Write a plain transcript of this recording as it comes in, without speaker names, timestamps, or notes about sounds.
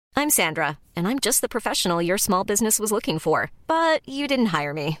I'm Sandra, and I'm just the professional your small business was looking for. But you didn't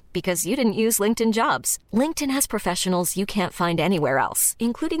hire me because you didn't use LinkedIn Jobs. LinkedIn has professionals you can't find anywhere else,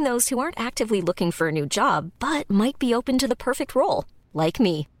 including those who aren't actively looking for a new job, but might be open to the perfect role, like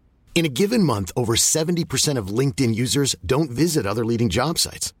me. In a given month, over 70% of LinkedIn users don't visit other leading job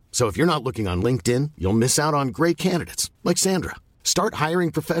sites. So if you're not looking on LinkedIn, you'll miss out on great candidates, like Sandra. Start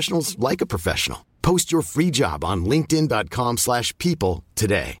hiring professionals like a professional. Post your free job on linkedin.com/people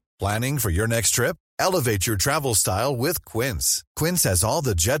today. Planning for your next trip? Elevate your travel style with Quince. Quince has all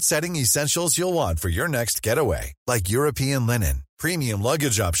the jet-setting essentials you'll want for your next getaway, like European linen, premium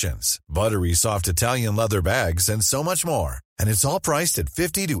luggage options, buttery soft Italian leather bags, and so much more. And it's all priced at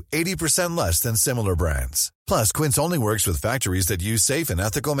 50 to 80% less than similar brands. Plus, Quince only works with factories that use safe and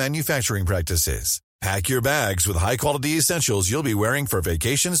ethical manufacturing practices. Pack your bags with high-quality essentials you'll be wearing for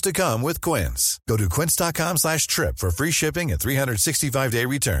vacations to come with Quince. Go to quince.com/trip for free shipping and 365-day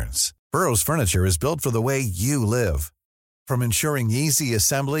returns. Burrow's furniture is built for the way you live. From ensuring easy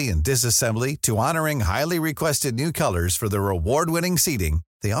assembly and disassembly to honoring highly requested new colors for their award-winning seating,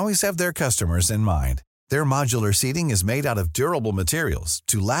 they always have their customers in mind. Their modular seating is made out of durable materials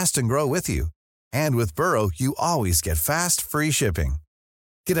to last and grow with you. And with Burrow, you always get fast, free shipping.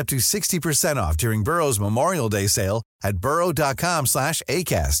 Get up to 60% off during Burrow's Memorial Day sale at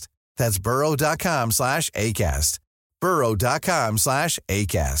burrow.com/ACAST. That's burrow.com/ACAST.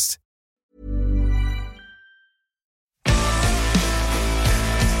 burrow.com/ACAST.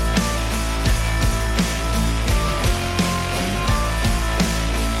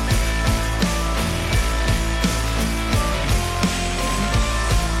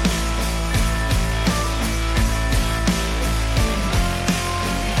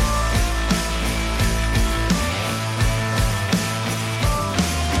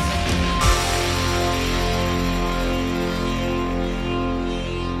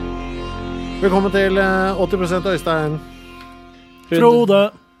 Velkommen til 80% Øystein. Frode.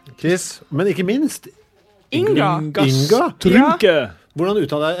 Chris, men ikke minst Inga. Trunke. Ja. Hvordan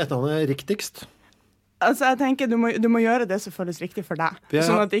uttaler jeg etternavnet riktigst? Altså, jeg tenker du må gjøre det som føles riktig for deg. Ja.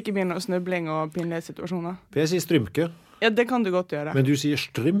 Sånn at det ikke blir noe snubling og pinlige situasjoner. For jeg sier strymke, Ja, det kan du godt gjøre. men du sier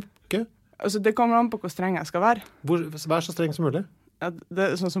strymke. Altså, det kommer an på hvor streng jeg skal være. Vær så streng som mulig. Ja, det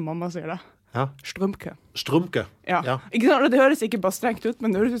er sånn som mamma sier det. Ja. Strømke. Strumke. Ja. Ja. Ikke sant? Det høres ikke bare strengt ut,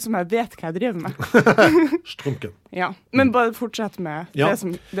 men det høres ut som jeg vet hva jeg driver med. Strumke. Ja. Men bare fortsett med Ja. det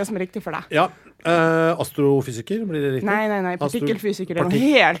som er riktig for deg. Ja. Astrofysiker, blir det riktig? Nei. Partikkelfysiker er noe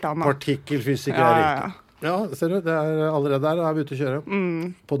helt annet. Partikkelfysiker Ja, er ja, riktig. Ja, ser du, det er allerede der er vi ute å kjøre.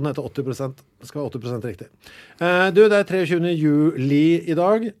 Mm. Podden heter 80%. Det skal være 80% riktig. Du, det er 23. juli i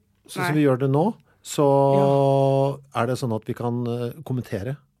dag. Så Nei. som vi gjør det nå, så er det sånn at vi kan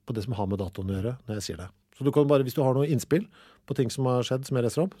kommentere på det som har med datoen å gjøre når jeg sier det. Så du kan bare, hvis du har noe innspill på ting som har skjedd som jeg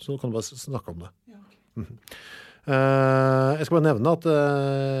leser opp, så kan du bare snakke om det. Jeg skal bare nevne at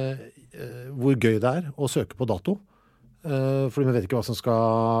hvor gøy det er å søke på dato. Fordi vi vet ikke hva som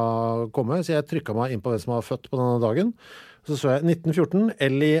skal komme. Så jeg trykket meg inn på hvem som var født på denne dagen. Så jeg 1914,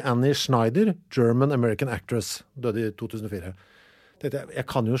 Ellie Annie Schneider, German-American actress, døde i 2004. Jeg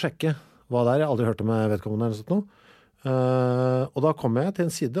kan jo sjekke hva det er. Jeg har aldri hørt om vedkommende eller sånt noe. Og da kom jeg til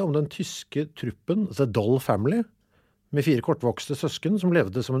en side om den tyske truppen, The Doll Family, med 4 kortvokste søsken som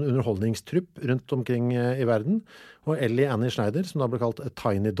levde som en underholdningstrupp rundt omkring i verden. Og Ellie Annie Schneider, som da ble kalt A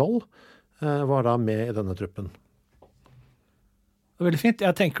Tiny Doll, var da med i denne truppen. Veldig fint.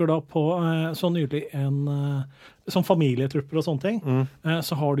 Jeg tenker da på så nylig som familietrupper og sånne ting,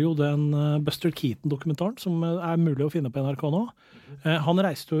 så har du jo den Buster Keaton-dokumentaren som er mulig å finne på NRK nå. Han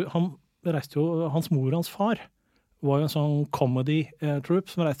reiste jo, hans mor og hans far var jo en sånn comedy-troupe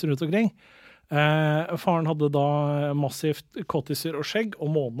som reiste rundt omkring. Faren hadde da massivt kottiser og skjegg og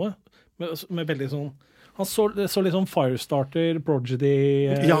måne, med veldig sånn, han så litt sånn Firestarter,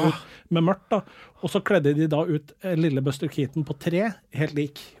 Prodigy med mørkt da. Og så kledde de da ut lille Buster Keaton på 3, helt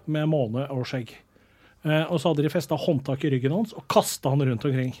lik, med måne og skjegg. Og så hadde de festet håndtak i ryggen hans og kastet han rundt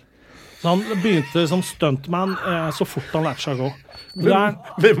omkring. Så han begynte som stuntman så fort han lærte seg å gå.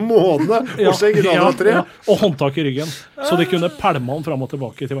 Med måne og skjegg i dag 3? Ja, og håndtak i ryggen. Så de kunne pælme han fram og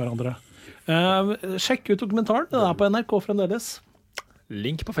tilbake til hverandre. Sjekk ut dokumentaren, den er på NRK fremdeles.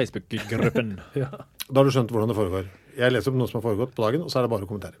 Link på Facebook-gruppen. Da har du skjønt hvordan det foregår. Jeg leser om noe som har foregått på dagen, og så er det bare å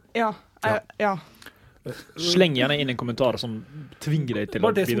kommentere. Ja. Sleng gjerne inn en kommentar som tvinger deg til å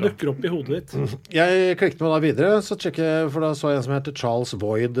Bare det som bidra. dukker opp i hodet ditt. Jeg klikket meg da videre, så for da så jeg en som heter Charles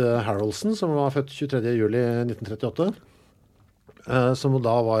Boyd Harrelson, som var født 23. juli 1938, som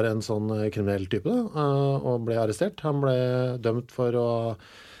da var en sånn kriminell type, og ble arrestert. Han ble dømt for å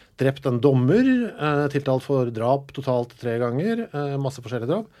drept en dommer, tiltalt for drap totalt 3 ganger, masse forskjellige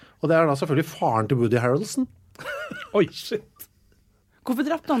drap. Og det da selvfølgelig faren til Woody Harrelson. Oi, shit. Hvorfor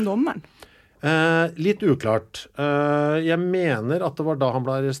drepte han dommeren? Litt uklart. Jeg mener at det var da han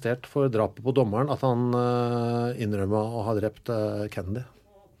ble arrestert for drapet på dommeren, at han innrømmet å ha drept Kennedy.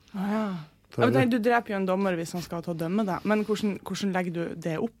 Ja. Jeg tenker, du dreper jo en dommer hvis han skal ta dømme deg, men hvordan legger du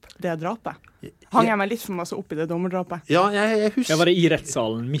det opp, det drapet? Hang jeg meg litt for masse opp i det dommerdrapet? Ja, jeg husker... Jeg var det i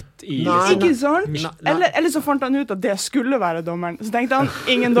rettssalen, midt i... Ikke sant? Eller så fant han ut at det skulle være dommeren. Så tenkte han,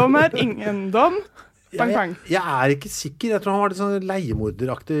 ingen dommer, ingen dom. Bang, bang. Jeg ikke sikker. Jeg tror han var litt sånn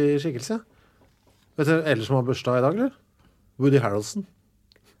leiemorderaktig skikkelse. Vet du ellers som har bursdag i dag, eller? Woody Harrelson.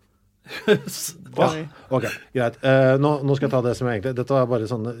 Ok, greit. Nå skal jeg ta det som jeg egentlig... Dette var bare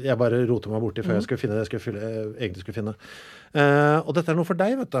sånn... Jeg bare roter meg borti før jeg skulle finne det jeg egentlig skulle finne. Og dette noe for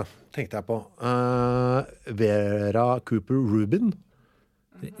deg, vet du, tenkte jeg på. Vera Cooper Rubin.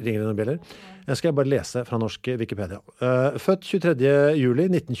 Ringer det noen bjeller? Jeg skal bare lese fra norsk Wikipedia. Født 23. juli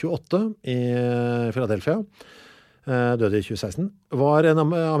 1928 i Philadelphia. Døde i 2016. Var en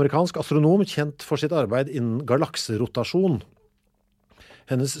amerikansk astronom kjent for sitt arbeid innen galakserotasjon.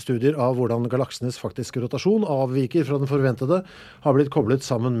 Hennes studier av hvordan galaksenes faktiske rotasjon avviker fra den forventede har blitt koblet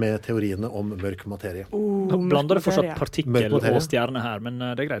sammen med teoriene om mørk materie. Nå blander det fortsatt partikkel og stjerne her, men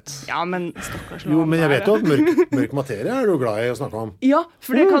det greit. Ja, men stakkars. Jo, men jeg vet jo at mørk materie er du glad i å snakke om. Ja,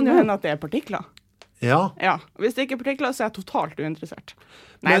 for det kan jo hende at det er partikler. Ja. Hvis det ikke er partikler, så er jeg totalt uinteressert.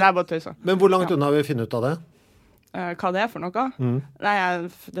 Nei, det er bare tøysa. Men hvor langt unna har vi funnet ut av det? Hva det er for noe? Nei,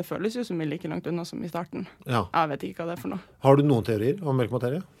 det føles jo som vi like langt unna som i starten. Ja. Jeg vet ikke hva det er for noe. Har du noen teorier om mørk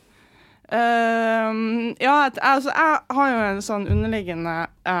materie? Ja, altså jeg har jo en sånn underliggende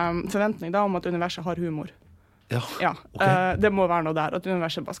forventning da om at universet har humor. Ja, okay. Det må være noe der, at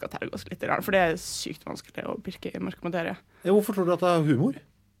universet bare skal terge oss litt, for det er sykt vanskelig å pirke i mørk materie. Ja, hvorfor tror du at det er humor?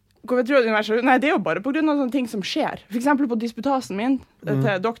 Hvorfor tror du universet? Nei, det er jo bare på grunn av sånne ting som skjer. For eksempel på disputasen min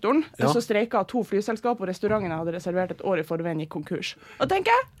til doktoren, så streiket 2 flyselskap, og restauranten jeg hadde reservert et år i forveien gikk konkurs. Og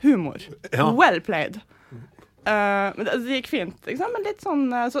tenker jeg, humor. Ja. Well played. Men det gikk fint, ikke sant? Men litt sånn,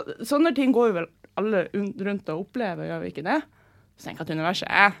 sånne ting går jo vel alle rundt og opplever, gjør vi ikke det? Så tenker jeg at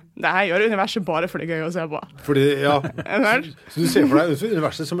universet det her gjør universet bare for det gøy å se på. Fordi, ja, så du ser for deg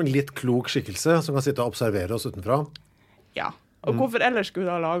universet som en litt klok skikkelse som kan sitte og observere oss utenfra? Ja. Og hvorfor ellers skulle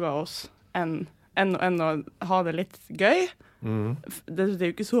du ha laget oss enn å ha det litt gøy? Det er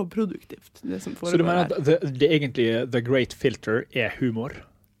jo ikke så produktivt, det som foregår. Så du mener at det egentlige The Great Filter er humor?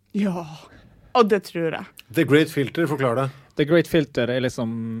 Ja, og det tror jeg. The Great Filter, forklar det. The Great Filter er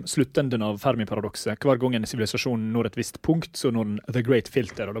liksom sluttenden av Fermi-paradokset. Hver gang en sivilisasjon når et visst punkt, så når den The Great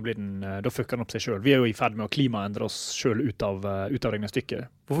Filter, og da fucker den opp seg selv. Vi er jo i ferd med å klimaendre oss selv ut av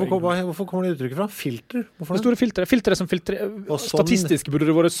regnestykket. Hvorfor kommer det uttrykket fra? Filter? Hvorfor det store filteret. Filteret som statistisk burde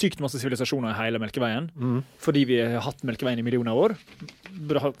det vært sykt masse sivilisasjoner i hele Melkeveien. Fordi vi har hatt Melkeveien i millioner av år.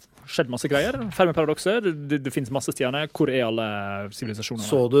 Burde ha skjedd masse greier. Fermi-paradokset, det finnes masse stjerner. Hvor er alle sivilisasjonene?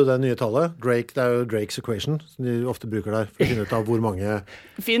 Så du det nye tallet? Det er jo Drake's equation, som de ofte bruker der. For å finne ut av hvor mange...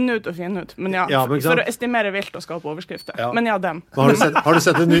 Finne ut. Men men for å estimere vilt og skape overskrifter. Ja. Men den. Har du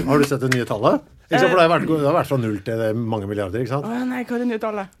sett det nye tallet? For det har vært fra 0 til mange milliarder, ikke sant? Nei, hva er det nye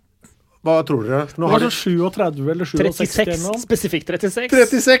tallet? Hva tror dere? Nå har det 37 eller 67 36, spesifikt 36.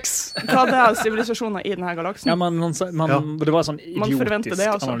 36! Hva er det av sivilisasjoner i denne galaksen? Ja, det var sånn idiotisk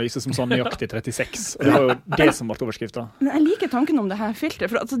analyse som sånn nøyaktig 36. Og det var jo det som ble overskriften. Men jeg liker tanken om det her filteret,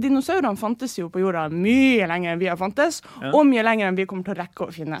 for altså, dinosaurene fantes jo på jorda mye lenger enn vi har fantes, og mye lenger enn vi kommer til å rekke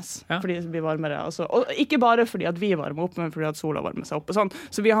å finnes, fordi det blir varmere. Altså. Og ikke bare fordi at vi varmer opp, men fordi at sola varmer seg opp og sånn.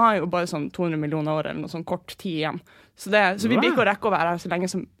 Så vi har jo bare sånn 200 millioner år eller noe sånn kort tid igjen. Så vi blir ikke å rekke å være her så lenge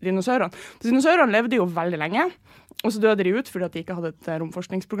som dinosaurene. Dinosaurene levde jo veldig lenge, og så døde de ut fordi at de ikke hadde et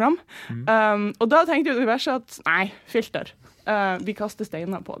romforskningsprogram. Og da tenkte universet at nei, filter. Vi kaster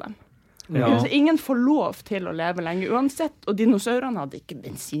steiner på dem. Så ingen får lov til å leve lenge uansett, og dinosaurene hadde ikke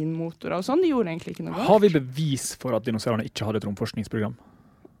bensinmotorer og sånn, de gjorde egentlig ikke noe galt. Har vi bevis for at dinosaurene ikke hadde et romforskningsprogram?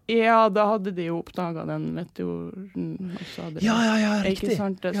 Ja, da hadde de jo oppdaget den meteoren. Ja, riktig.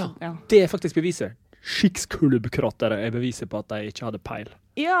 Det er faktisk beviset. Skikkskulebkrattere er beviset på at de ikke hadde peil.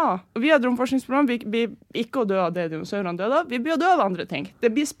 Ja, og vi har et romforskningsprogram. Vi blir ikke å dø av det dinosaurene døde av. Vi blir å dø av andre ting. Det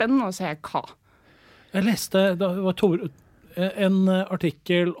blir spennende å se hva. Jeg leste en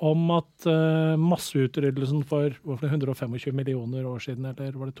artikkel om at masseutryddelsen for 125 millioner år siden,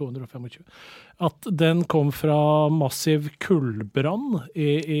 eller var det 225, at den kom fra massiv kullbrann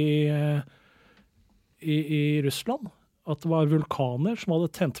i Russland. At det var vulkaner som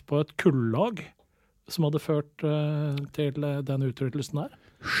hadde tent på et kullag som hadde ført til den utryddelsen her.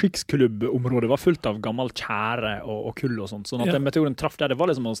 skiksklubbområdet var fullt av gammel tjære og kull og sånt, sånn at den meteoren traff der, det var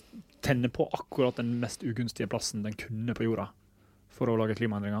liksom å tenne på akkurat den mest ugunstige plassen den kunne på jorda for å lage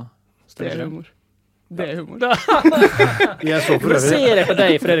klimaendringer. Det er humor. Det er humor. Jeg så for øvrig. Ser jeg på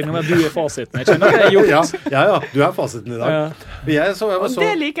deg, Fredrik, når du er fasiten. Jeg kjenner det er gjort. Ja, du er fasiten i dag. Og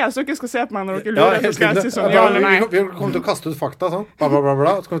det liker jeg, så dere skal se på meg når dere lurer, så skal jeg si sånn, ja eller nei. Vi kommer til å kaste ut fakta, sånn, bla, bla, bla,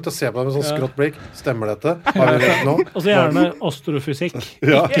 bla, så kommer vi til å se på det med sånn skrått blikk. Stemmer dette? Har vi rett nå? Og så gjerne astrofysikk,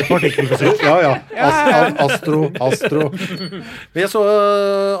 ikke partikkelfysikk. Astro. Jeg så,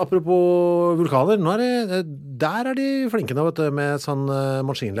 apropos vulkaner, der er de flinke nå, vet du, med sånn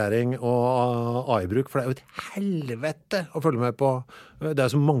maskinlæring og AI-bruk. For det er jo et helvete å følge med på. Det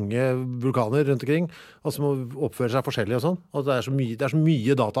er så mange vulkaner rundt omkring, og som oppfører seg forskjellig og sånn. Og det er så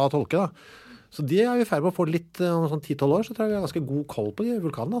mye data å tolke, da. Så de er i ferd med å få litt, om sånn 10-12 år, så tror jeg vi har ganske god koll på de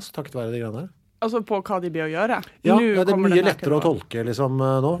vulkanene, altså, takket være de greiene her. Altså på hva de blir å gjøre? Ja, det er mye lettere å tolke liksom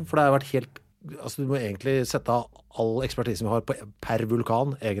nå, for det har vært helt, altså du må egentlig sette av all ekspertisen vi har på, per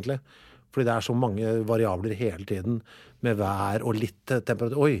vulkan, egentlig. Fordi det er så mange variabler hele tiden med vær og litt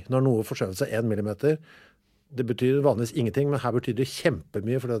temperatur. Oi, når noe forskjøvet seg 1 millimeter, det betyr vanligvis ingenting, men her betyr det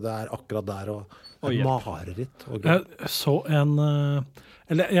kjempemye, for det er akkurat der og mareritt.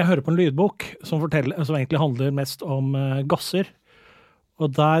 Jeg hører på en lydbok som egentlig handler mest om gasser.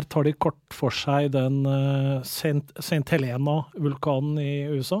 Og der tar de kort for seg den St. Helena-vulkanen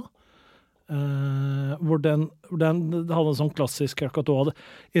i USA. Hvor den hadde en sånn klassisk Krakatoa.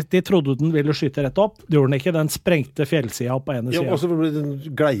 De trodde den ville skyte rett opp. Det gjorde den ikke. Den sprengte fjellsida på ene sida. Ja, og så ble den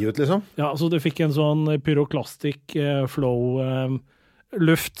glei ut, liksom? Ja, så du fikk en sånn pyroklastic flow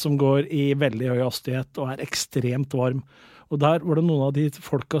luft som går i veldig høy hastighet og er ekstremt varm. Og der var det noen av de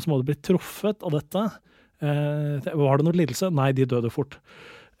folka som hadde blitt truffet av dette. Var det noe lidelse? Nei, de døde fort.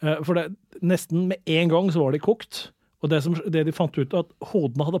 For nesten med en gang så var de kokt. Og det de fant ut at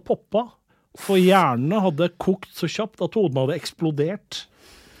hodene hadde poppa. For hjernene hadde kokt så kjapt at hodene hadde eksplodert.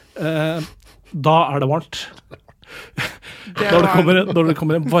 Da er det varmt. Når det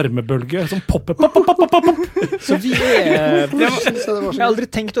kommer en varmebølge som popper. Så vi er... Jeg har aldri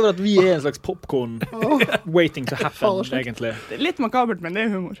tenkt over at vi er en slags popcorn waiting to happen, egentlig. Det er litt makabert, men det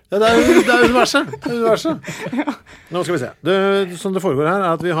er humor. Ja, det er universet. Nå skal vi se. Som det foregår her,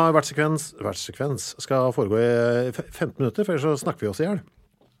 er at vi har hvert sekvens skal foregå i 15 minutter, for ellers så snakker vi oss i hjel.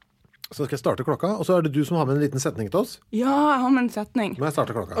 Så skal jeg starte klokka, og så er det du som har med en liten setning til oss. Ja, jeg har med en setning. Må jeg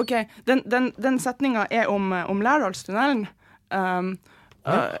starte klokka? Ok, den setningen er om Lærdalstunnelen.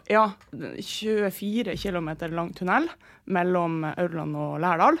 24 kilometer lang tunnel mellom Aurland og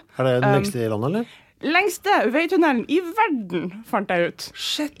Lærdal. Er det den lengste i landet, eller? Lengste veitunnelen i verden, fant jeg ut.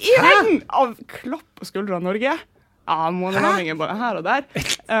 Shit, i verden! Av klapp på skuldra av Norge. Ja, månelandingen bare her og der.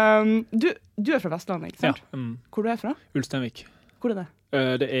 Du er fra Vestlandet, ikke sant? Ja. Hvor du er fra? Ulsteinvik. Hvor er det?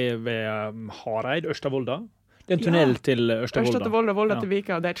 Det er ved Hareid, Ørstavolda. Det er en tunnel til Ørstavolda. Ørstavolda, Volda til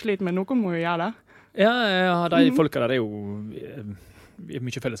Vika, det er et slit, men noen må jo gjøre det. Ja, de folka der er jo vi er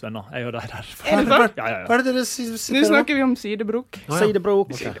mye felles venner. Jeg og de der. Er det sant? Ja. Hva er det dere sier? Nå snakker vi om Sidebrok. Sidebrok.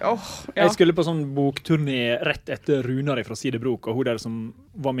 Okay. Jeg skulle på sånn bokturné rett etter Runar fra Sidebrok, og hun der som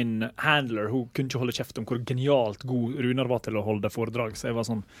var min handler, hun kunne ikke holde kjeft om hvor genialt god Runar var til å holde foredrag, så jeg var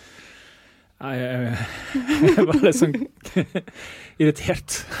sånn jeg var litt sånn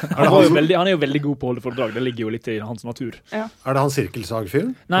irritert. Han er jo veldig god på å holde foredrag. Det ligger jo litt i hans natur. Ja. Er det han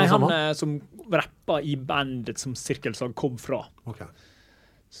Sirkelsag-fyren? Nei, han som rapper i bandet som Sirkelsag kom fra. Okay.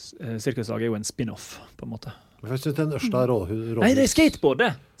 Sirkelsag er jo en spin-off, på en måte. Jeg synes det er en Ørsta rådhus. Nei, det er skateboard,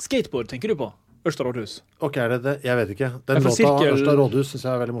 det. Skateboard tenker du på. Ørsta rådhus. Ok, er det det? Jeg vet ikke. Den låta Ørsta rådhus synes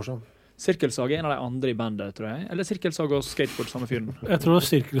jeg er veldig morsom. Sirkelsag er en av de andre i bandet, tror jeg. Eller Sirkelsag og skateboard, samme fyren. Jeg tror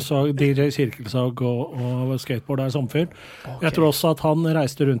DJ Sirkelsag og skateboard er samme fyr. Okay. Jeg tror også at han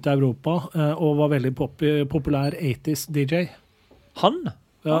reiste rundt i Europa og var veldig populær 80s DJ. Han?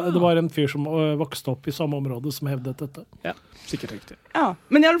 Ja, det var en fyr som vokste opp i samme område som hevdet dette. Ja, sikkert riktig. Ja,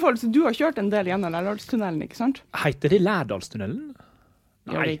 men i alle fall, så du har kjørt en del gjennom Lærdalstunnelen, ikke sant? Heter det Lærdalstunnelen?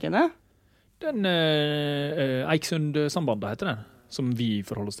 Gjør det ikke det? Den Eiksund-sambandet heter den, som vi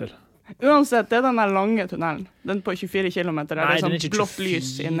forholder oss til. Uansett, det er den der lange tunnelen. Den på 24 kilometer, der det er sånn blått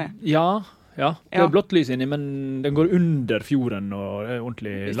lys inne. Ja, det er blått lys inne, men den går under fjorden og er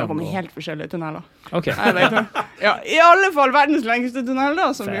ordentlig lang. Vi snakker om helt forskjellige tunneler. Ok. Jeg vet det. Ja, i alle fall verdens lengste tunnel da,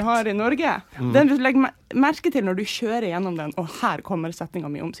 som vi har i Norge. Den du legger merke til når du kjører gjennom den, og her kommer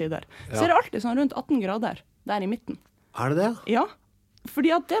setningen min omsider. Så er det alltid sånn rundt 18 grader, der i midten. Er det det? Ja, fordi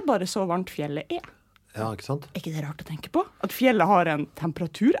at det er bare så varmt fjellet er. Ja, ikke sant? Er ikke det rart å tenke på? At fjellet har en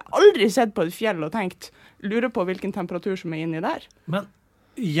temperatur? Jeg har aldri sett på et fjell og tenkt, lurer på hvilken temperatur som er inni der. Men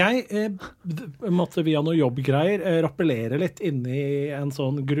Jeg måtte via noen jobbgreier rappellere litt inni en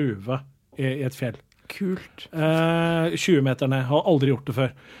sånn gruve i et fjell. Kult. 20 meter ned. Har aldri gjort det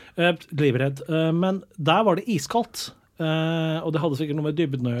før. Livredd. Men der var det iskaldt. Og det hadde sikkert noe med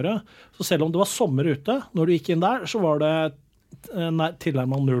dybden å gjøre. Så selv om det var sommer ute, når du gikk inn der, så var det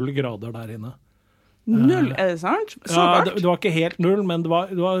tilnærmet 0 grader der inne. 0, er det sant? Så ja, det var ikke helt 0, men det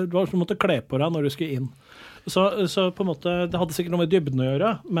var som du måtte kle på deg når du skulle inn. Så på en måte, det hadde sikkert noe med dybden å gjøre,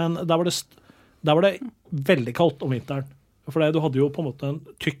 men der var det veldig kaldt om vinteren. For du hadde jo på en måte en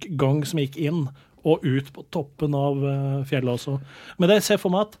tykk gang som gikk inn og ut på toppen av fjellet også. Men det jeg ser for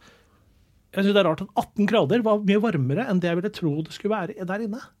meg at jeg synes det er rart at 18 grader var mye varmere enn det jeg ville tro det skulle være der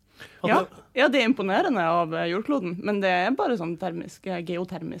inne. Ja, det er imponerende av jordkloden, men det er bare sånn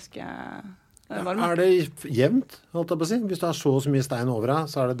geotermiske varme. Er det jevnt, holdt jeg på å si? Hvis det er så mye stein over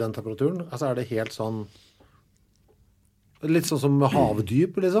deg, så er det den temperaturen. Altså er det helt sånn, litt sånn som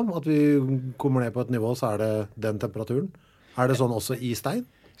havdyp, liksom? At vi kommer ned på et nivå, så er det den temperaturen. Er det sånn også i stein?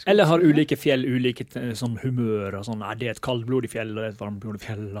 Eller har ulike fjell ulike sånn humør, og sånn, det er et kaldblodig fjell, og det er et varmblodig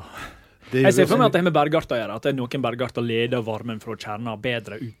fjell, Jeg ser for meg at det har med bergarter å gjøre, at det er noen bergarter leder varmen fra kjerna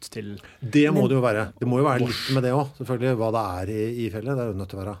bedre ut til... Det må det jo være. Det må jo være litt med det også, selvfølgelig, hva det er i fjellet. Det er jo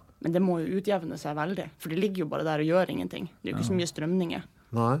nødt til å være. Men det må jo utjevne seg veldig, for det ligger jo bare der og gjør ingenting. Det er jo ikke så mye strømninger.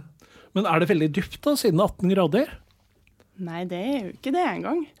 Nei. Men er det veldig dypt da, siden 18 grader? Nei, det er jo ikke det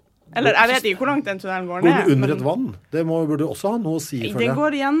engang. Eller jeg vet ikke hvor langt den tunnelen går ned. Går den under et vann? Det burde også ha noe å si for det.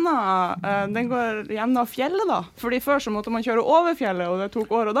 Den går gjennom fjellet da. Fordi før så måtte man kjøre over fjellet, og det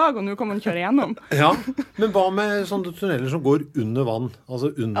tok år og dag, og nå kan man kjøre gjennom. Ja, men hva med sånne tunneler som går under vann?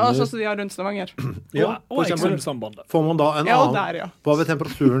 Altså under... Ja, sånn som de har rundt Stavanger. Ja, og Ekstremsambandet. Får man da en annen... Der, ja. Hva vil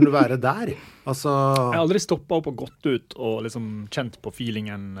temperaturen være der? Altså... Jeg har aldri stoppet opp og gått ut og liksom kjent på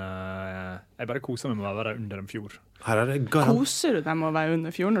feelingen. Jeg bare koser meg med å være under en fjord. Her er det koser du deg med å være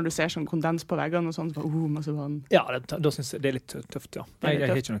under fjord når du ser sånn kondens på veggene og sånt? Masse vann. Ja, da synes jeg det er litt tøft, ja. Jeg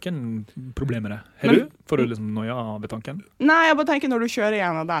har ikke noen problem med det. Har du? Får du liksom noia ved tanken? Nei, jeg bare tenker når du kjører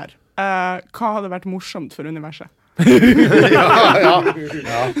gjennom der, hva hadde vært morsomt for universet? ja.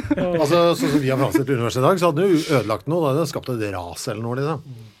 Altså, sånn som vi har framstilt universet i dag, så hadde du ødelagt noe, da hadde det skapt et ras eller noe, liksom.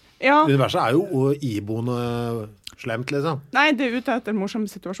 Ja. Universet er jo iboende slemt, liksom. Nei, det er ute etter morsomme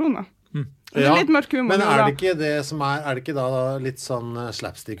situasjoner. Det er litt mørk humor. Men er det ikke det som er det ikke da litt sånn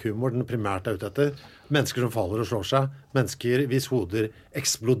slapstick-humor den primært er ute etter? Mennesker som faller og slår seg. Mennesker hvis hoder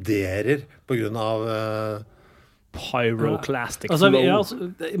eksploderer på grunn av pyroclastic flow. Altså,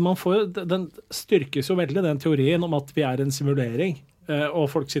 man får, den styrkes jo veldig, den teorien om at vi er en simulering,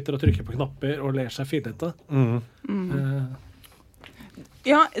 og folk sitter og trykker på knapper og ler seg fillete.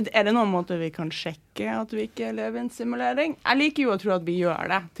 Ja, er det noen måte vi kan sjekke at vi ikke lever i en simulering? Jeg liker jo å tro at vi gjør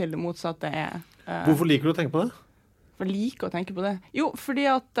det, til det motsatte er... Hvorfor liker du å tenke på det? Jeg liker å tenke på det. Jo, fordi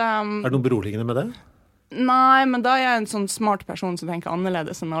at... er det noe beroligende med det? Nei, men da er jeg en sånn smart person som tenker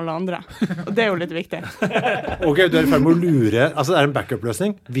annerledes enn alle andre. Og det er jo litt viktig. Ok, du er i ferd med å lure... Altså, det er en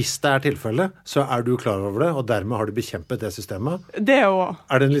backup-løsning. Hvis det er tilfellet, så er du klar over det, og dermed har du bekjempet det systemet. Det er jo...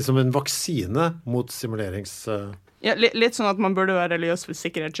 Er det liksom en vaksine mot simulerings... Ja, litt sånn at man burde være religiøs for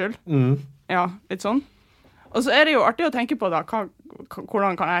sikkerhets skyld. Ja, litt sånn. Og så er det jo artig å tenke på da,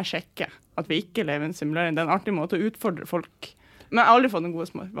 hvordan kan jeg sjekke at vi ikke lever i en simulering? Det er en artig måte å utfordre folk. Men jeg har aldri fått en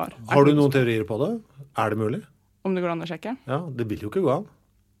god svar. Har du noen teorier på det? Er det mulig? Om det går an å sjekke? Ja, det vil jo ikke gå an.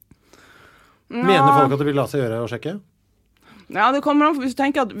 Mener folk at det vil la seg gjøre å sjekke? Ja, det kommer an, hvis du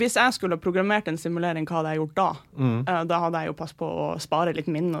tenker at hvis jeg skulle programmert en simulering, hva hadde jeg gjort da? Da hadde jeg jo passet på å spare litt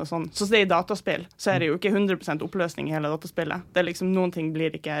minne og sånn. Så det er i dataspill, så er det jo ikke 100% oppløsning i hele dataspillet. Det er liksom, noen ting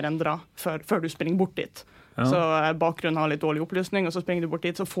blir ikke rendret før du springer bort dit. Ja. Så bakgrunnen har litt dårlig oppløsning, og så springer du bort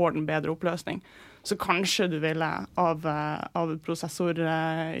dit, så får den bedre oppløsning. Så kanskje du ville av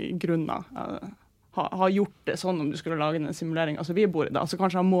prosessorgrunner ha gjort det sånn om du skulle lage en simulering. Altså vi bor i da, så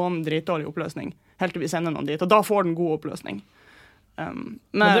kanskje har månen dritdårlig oppløsning, helt til vi sender noen dit, og da får den god oppløsning.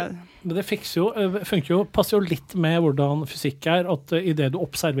 Men det funker jo, passer jo litt med hvordan fysikk er, at i det du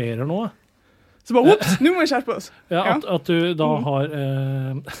observerer noe, så bare, ups, nå må vi skjerpe oss. Ja, at du da har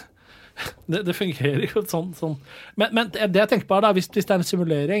det fungerer jo sånn. Men det jeg tenker på er da, hvis det er en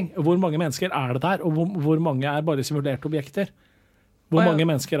simulering, hvor mange mennesker er det der, og hvor mange er bare simulerte objekter? Hvor mange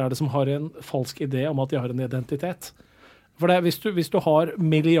mennesker er det som har en falsk idé om at de har en identitet? For hvis du har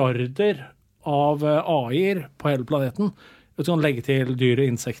milliarder av AI-er på hele planeten, du kan legge til dyr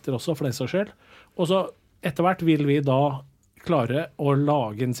og insekter også, for den saks skyld, og så etter hvert vil vi da klare å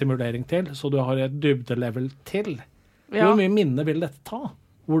lage en simulering til, så du har et dybdelevel til. Ja. Hvor mye minne vil dette ta?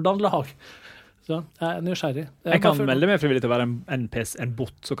 Hvordan lage? Så jeg er nysgjerrig. Jeg kan melde meg frivillig til å være en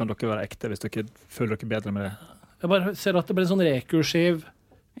bot, så kan dere være ekte hvis dere føler dere bedre med det. Jeg bare ser at det blir en sånn rekursiv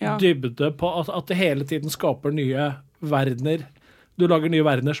dybde på at det hele tiden skaper nye verdener. Du lager nye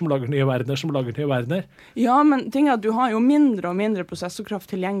verdener som lager nye verdener som lager nye verdener. Ja, men ting er at du har jo mindre og mindre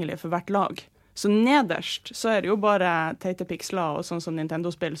prosessorkraft tilgjengelig for hvert lag. Så nederst så er det jo bare teite piksler og sånn som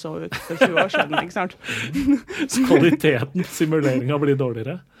Nintendo-spill så ut for 20 år siden, ikke sant? Så kvaliteten, simuleringen blir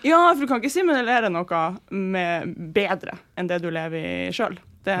dårligere? Ja, for du kan ikke simulere noe med bedre enn det du lever i selv.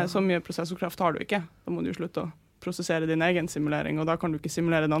 Så mye prosessorkraft har du ikke. Da må du slutte å prosessere din egen simulering, og da kan du ikke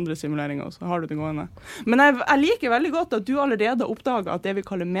simulere den andre simuleringen, og så har du det gående. Men jeg liker veldig godt at du allerede oppdager at det vi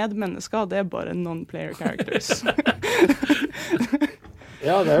kaller medmennesker, det er bare non-player characters.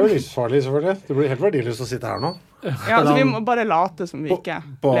 Ja, det er jo livsfarlig, selvfølgelig. Det blir helt verdiløst å sitte her nå. Ja, så vi må bare late som vi ikke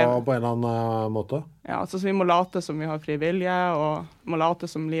lever. På en eller annen måte. Ja, så vi må late som vi har fri vilje, og må late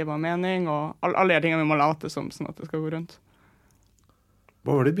som livet har mening, og alle de tingene vi må late som, sånn at det skal gå rundt.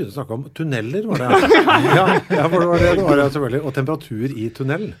 Hva var det vi begynte å snakke om? Tunneler, var det? Ja, for det var det selvfølgelig. Og temperatur i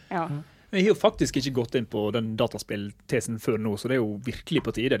tunnel. Ja. Jeg har jo faktisk ikke gått inn på den dataspilltesen før nå, så det er jo virkelig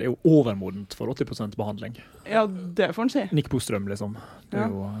på tide. Det er jo overmodent for 80% behandling. Ja, det får en si. Nick Bostrøm, liksom. Det er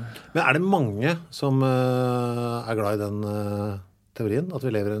jo, Men er det mange som er glad i den teorien, at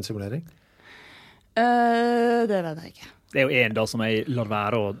vi lever i en simulering? Det vet jeg ikke. Det er jo en da som jeg lar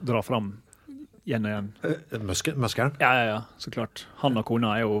være å dra fram igjen og igjen. Møskeren? Ja, så klart. Han og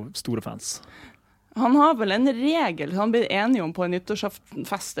kona er jo store fans. Han har vel en regel, han blir enig om på en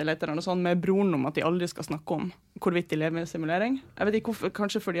nyttårsfest eller et eller annet sånt med broren om at de aldri skal snakke om hvorvidt de lever i simulering. Jeg vet ikke hvorfor,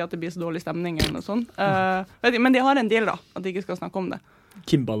 kanskje fordi at det blir så dårlig stemning eller noe sånt. Men de har en deal da, at de ikke skal snakke om det.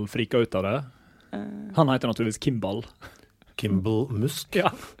 Kimball friker ut av det. Han heter naturligvis Kimball. Kimball Musk?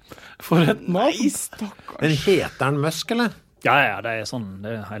 Ja, for et navn. Nei, stakkars. Men heter han Musk, eller? Ja, det er sånn,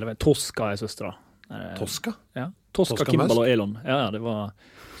 det er hele veien. Toska er søstra. Toska? Ja, Toska Kimball Musk? og Elon. Ja, det var...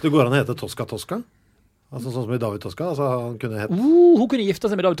 Så det går an å hete Toska? Altså sånn som i David Toska? Altså han kunne hete... Hun kunne gifte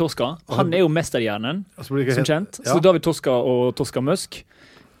seg med David Toska. Han er jo mesterhjernen, som kjent. Ja. Så David Toska og Toska Musk,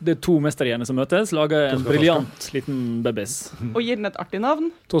 det er to mesterhjerner som møtes, lager en briljant liten babys. Og gir den et artig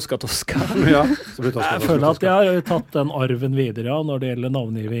navn? Toska. Ja, så blir Toska. Jeg føler at jeg har tatt den arven videre når det gjelder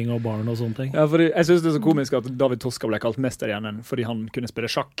navngiving og barn og sånne ting. Ja, for jeg synes det er så komisk at David Toska ble kalt mesterhjernen fordi han kunne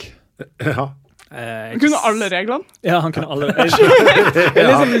spille sjakk. Ja. Han kunne alle reglene? Ja, han kunne alle. Jeg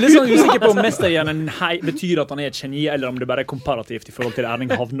er litt sånn usikker på om mesterhjernen betyr at han er et geni, eller om det bare er komparativt i forhold til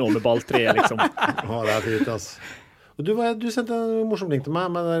Erling Havnå med balltreet, liksom. Det er fint, ass. Og du sendte en morsom link til meg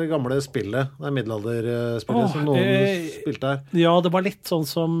med det gamle spillet, det middelalderspillet som noen spilte her. Ja, det var litt sånn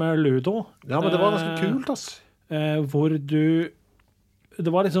som Ludo. Ja, men det var ganske kult, ass.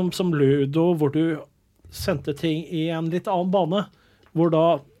 Det var liksom som Ludo, hvor du sendte ting i en litt annen bane, hvor da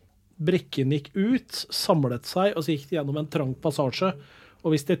brikken gikk ut, samlet seg, og så gikk de gjennom en trang passasje.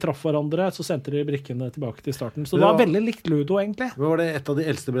 Og hvis de traff hverandre, så sendte de brikkene tilbake til starten. Så det var veldig likt Ludo, egentlig. Men var det et av de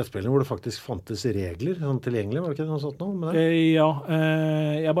eldste brettspillene hvor det faktisk fantes regler sånn tilgjengelig? Var det ikke noe sånt nå? Ja,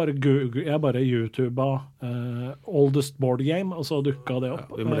 jeg bare YouTuba Oldest Board Game, og så dukket det opp.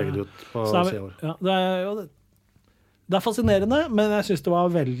 Ja, vi må legge det ut på C-år. Ja, det er fascinerende, men jeg synes det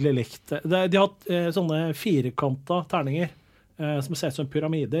var veldig likt. De har hatt sånne firkanta terninger som ser ut som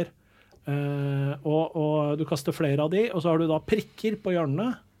pyramider. Og du kaster flere av de, og så har du da prikker på hjørnene,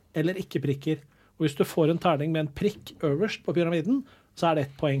 eller ikke prikker. Og hvis du får en terning med en prikk øverst på pyramiden, så er det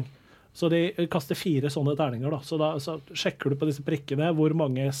 1 poeng. Så de kaster 4 sånne terninger da. Så sjekker du på disse prikkene hvor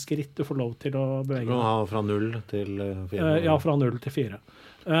mange skritt du får lov til å bevege. Du kan ha fra 0 til 4. Ja, fra 0 til 4.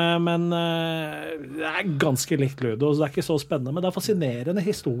 Men det er ganske likt Ludo, så det er ikke så spennende. Men det er fascinerende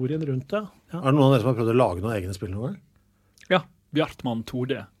historien rundt det. Ja. Er det noen av dere som har prøvd å lage noen egne spill noen gang? Ja, Bjartmann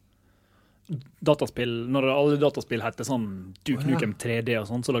 2D. Dataspill, når alle dataspill heter sånn Duke Nukem 3D og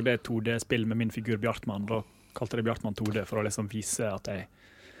sånn, så lagde jeg et 2D-spill med min figur Bjartmann. Da kalte jeg det Bjartmann 2D for å liksom vise at jeg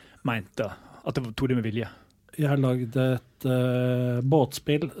mente at det var 2D med vilje. Jeg lagde et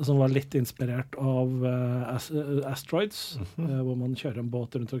båtspill som var litt inspirert av Asteroids, hvor man kjører en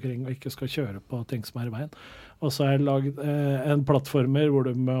båt rundt omkring og ikke skal kjøre på ting som er i veien. Og så har jeg lagd en plattformer hvor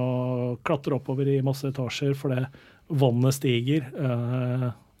du må klatre oppover i masse etasjer fordi vannet stiger.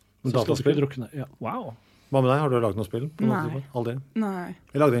 Dataspill? Ja. Wow. Hva med deg? Har du lagd noe spill? Nei. Aldri? Nei.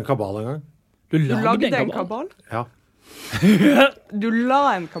 Jeg lagde en kabal en gang. Du lagde en kabal? Ja. Du la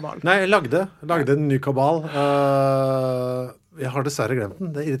en kabal? Nei, jeg lagde en ny kabal. Jeg har dessverre glemt den.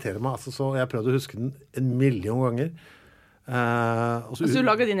 Det irriterer meg. Altså, så jeg prøvde å huske den 1 million ganger. Så du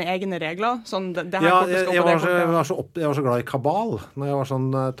lager dine egne regler? Sånn, det her Ja, kortet skal jeg på det var kortet. jeg var så glad i kabal når jeg var sånn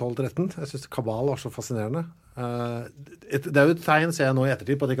 12-13. Jeg synes kabal var så fascinerende. Det jo et tegn, ser jeg nå i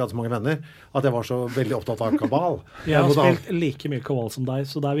ettertid, på at jeg ikke hadde så mange venner, at jeg var så veldig opptatt av kabal. Jeg har spilt like mye kabal som deg,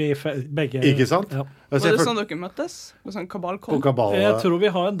 så der vi begge... Ikke sant? Ja. Var det sånn dere møttes? På sånn kabalkon? Jeg tror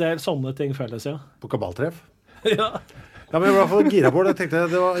vi har en del sånne ting felles, ja. På kabaltreff? Ja. Ja, men jeg var i hvert fall gira på det.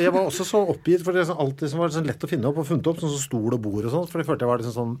 Jeg var også så oppgitt, for det er alt det som var sånn lett å finne opp, og funnet opp, sånn som stol og bord og sånt, for jeg følte jeg var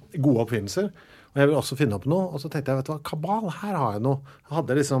liksom sånn gode oppfinnelser. Og jeg ville også finne opp noe, og så tenkte jeg, vet du hva, kabal, her har jeg noe. Jeg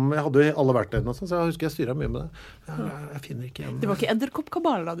hadde jo alle verktøyene og sånn, så jeg husker jeg styret mye med det. Jeg finner ikke igjen. Det var ikke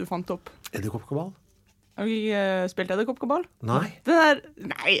edderkoppkabal da du fant opp? Edderkoppkabal? Har vi spilt edderkoppkabal? Nei.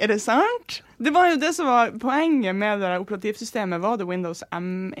 Nei, er det sant? Det var jo det som var poenget med det operativsystemet, var det Windows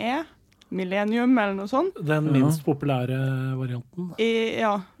ME? Millennium eller noe sånt. Den minst populære varianten.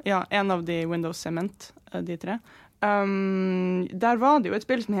 Ja, en av de Windows Cement, de 3. Der var det jo et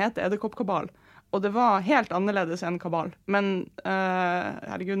spill som heter Edderkoppkabal, og det var helt annerledes enn kabal. Men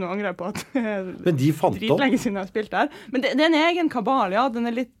herregud, nå angrer jeg på at Men de fant opp? Dritlenge siden jeg har spilt der. Men det er en egen kabal, ja. Den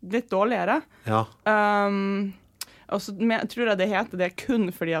er litt dårligere. Ja. Og så tror jeg det heter det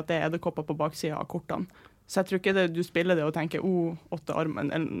kun fordi at det er edderkopper på baksiden av kortene. Så jeg tror ikke du spiller det og tenker 8 armen,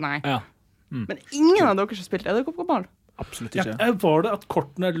 eller nei. Ja. Men ingen av dere har spilt edderkoppkabal? Absolutt ikke. Ja, var det at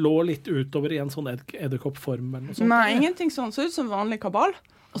kortene lå litt utover i en sånn edderkoppform eller noe sånt? Nei, ingenting sånn. Så ut som vanlig kabal.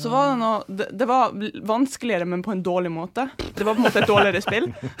 Og så var det noe, det var vanskeligere, men på en dårlig måte. Det var på en måte et dårligere spill.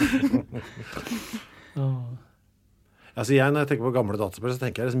 Altså når jeg tenker på gamle dataspill, så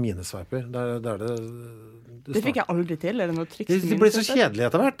tenker jeg liksom minesveiper. Det fikk jeg aldri til. Er det noe triks? Det ble så kjedelig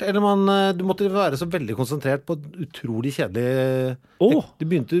etter hvert. Eller du måtte være så veldig konsentrert på utrolig kjedelig... Det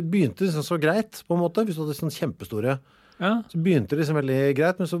begynte liksom så greit, på en måte, hvis du hadde sånn kjempestore. Ja. Så begynte det liksom veldig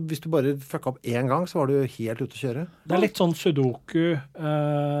greit, men så hvis du bare fucka opp en gang, så var du helt ute å kjøre. Det litt sånn sudoku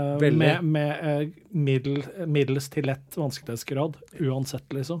med middels til lett vanskelighetsgrad, uansett,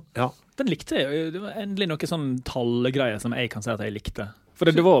 liksom. Ja. Den likte jeg. Det var endelig noe sånn tallgreier som jeg kan si at jeg likte. For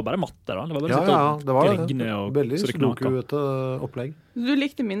det var bare matte, da. Det var bare det var det. Veldig sudoku-ete opplegg. Du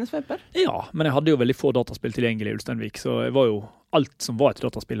likte minesveiper? Ja, men jeg hadde jo veldig få dataspill tilgjengelig i Ulsteinvik, så jeg var jo, alt som var et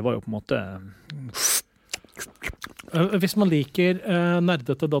dataspill var jo på en måte... Hvis man liker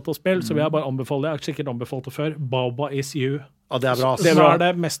nerdete dataspill, så vil jeg bare anbefale, jeg har sikkert anbefalt det før, Baba Is You. Ja, det er bra. Det er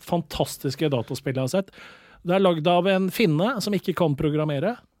det mest fantastiske dataspillet jeg har sett. Det er laget av en finne som ikke kan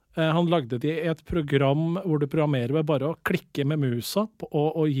programmere. Han lagde det i et program hvor du programmerer ved bare å klikke med musa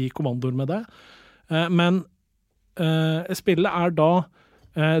og gi kommandoer med det. Men spillet er da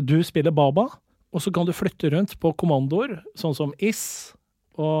du spiller Baba, og så kan du flytte rundt på kommandoer, sånn som is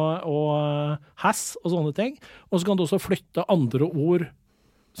og has og sånne ting. Og så kan du også flytte andre ord.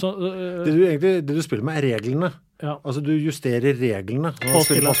 Så, det du spiller med er reglene. Ja. Altså du justerer reglene.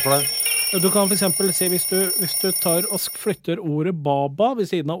 Du kan for eksempel si hvis du tar og flytter ordet baba ved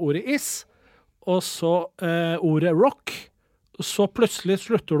siden av ordet is, og så ordet rock, så plutselig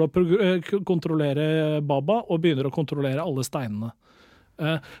slutter du å kontrollere baba og begynner å kontrollere alle steinene.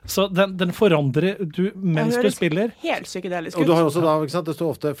 Så den forandrer du mens du spiller. Helt psykedelisk ut. Og du har også da, ikke sant, det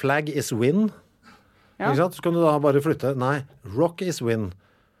står ofte flag is win. Ja. Ikke sant? Så kan du da bare flytte, rock is win.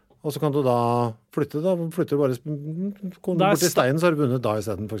 Og så kan du da flytter du bare bort til steinen, så har du vunnet da i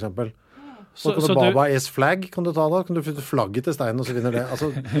stedet, for eksempel. Så Baba is flag kan du ta da, kan du flytte flagget til steinen, og så vinner det. Altså,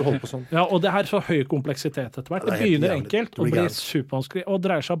 du holder på sånn. Ja, og det her er så høy kompleksitet etter hvert. Det begynner enkelt og blir supervanskelig, og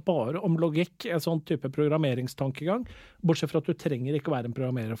dreier seg bare om logikk, en sånn type programmeringstankegang, bortsett fra at du trenger ikke være en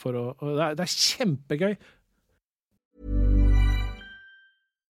programmerer for å... Det er kjempegøy.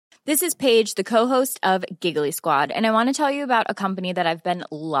 This is Paige, the co-host of Giggly Squad, and I want to tell you about a company that I've been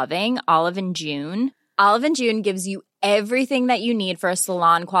loving, Olive & June. Olive & June gives you everything that you need for a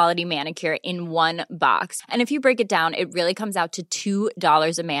salon-quality manicure in one box. And if you break it down, it really comes out to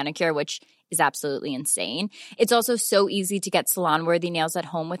 $2 a manicure, which is absolutely insane. It's also so easy to get salon-worthy nails at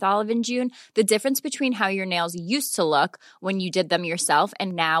home with Olive & June. The difference between how your nails used to look when you did them yourself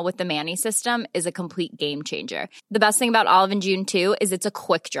and now with the Mani system is a complete game changer. The best thing about Olive & June, too, is it's a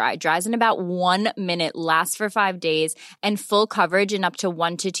quick dry. Dries in about 1 minute, lasts for 5 days, and full coverage in up to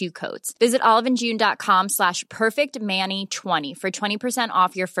 1 to 2 coats. Visit oliveandjune.com/perfectmani20 for 20%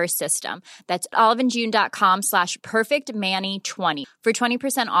 off your first system. That's oliveandjune.com/perfectmani20 for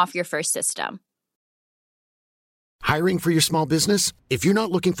 20% off your first system. Hiring for your small business? If you're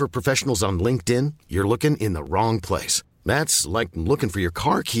not looking for professionals on LinkedIn, you're looking in the wrong place. That's like looking for your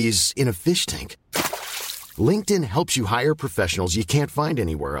car keys in a fish tank. LinkedIn helps you hire professionals you can't find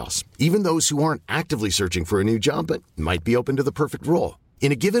anywhere else, even those who aren't actively searching for a new job but might be open to the perfect role.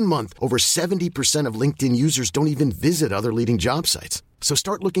 In a given month, over 70% of LinkedIn users don't even visit other leading job sites. So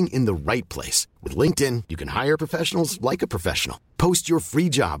start looking in the right place. With LinkedIn, you can hire professionals like a professional. Post your free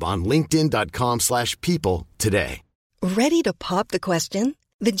job on linkedin.com/people today. Ready to pop the question?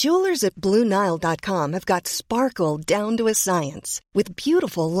 The jewelers at BlueNile.com have got sparkle down to a science with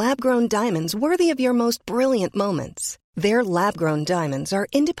beautiful lab-grown diamonds worthy of your most brilliant moments. Their lab-grown diamonds are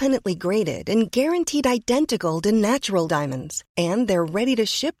independently graded and guaranteed identical to natural diamonds, and they're ready to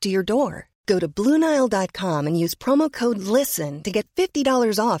ship to your door. Go to BlueNile.com and use promo code LISTEN to get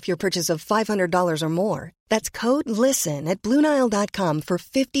 $50 off your purchase of $500 or more. That's code LISTEN at BlueNile.com for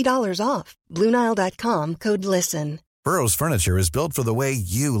 $50 off. BlueNile.com, code LISTEN. Burrow's furniture is built for the way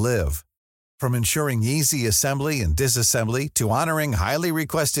you live. From ensuring easy assembly and disassembly to honoring highly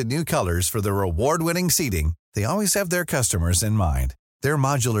requested new colors for their award-winning seating, they always have their customers in mind. Their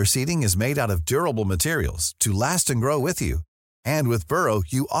modular seating is made out of durable materials to last and grow with you. And with Burrow,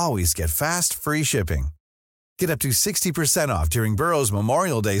 you always get fast, free shipping. Get up to 60% off during Burrow's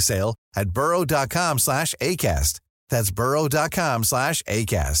Memorial Day sale at burrow.com/ACAST. That's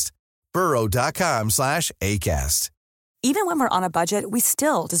burrow.com/ACAST. burrow.com/ACAST. Even when we're on a budget, we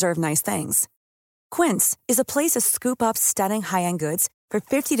still deserve nice things. Quince is a place to scoop up stunning high-end goods for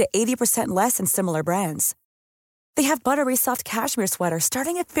 50 to 80% less than similar brands. They have buttery soft cashmere sweaters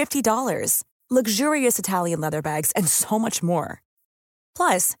starting at $50, luxurious Italian leather bags, and so much more.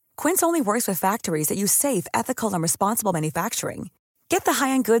 Plus, Quince only works with factories that use safe, ethical, and responsible manufacturing. Get the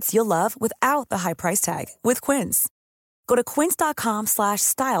high-end goods you'll love without the high price tag with Quince. Go to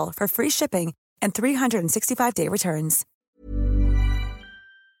quince.com/style for free shipping and 365-day returns.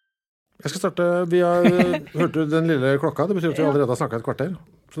 Jeg skal starte, vi har hørt den lille klokka, det betyr at vi allerede har snakket et kvarter.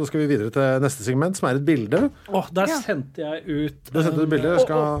 Så da skal vi videre til neste segment, som et bilde. Der sendte jeg ut... Der sendte du et bilde, jeg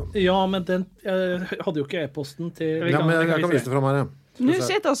skal... Ja, men jeg hadde jo ikke e-posten til... Ja, men jeg kan vise det fra meg, ja. Nå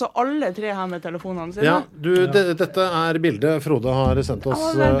sitter altså alle tre her med telefonene sine. Ja, dette bildet Frode har sendt oss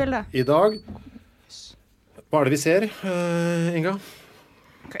I dag. Hva det vi ser, Inga?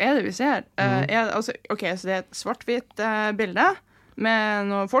 Hva det vi ser? Ok, så det et svart-hvitt bilde med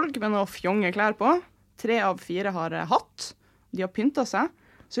noen folk med noen fjonge klær på. 3 av 4 har hatt. De har pyntet seg.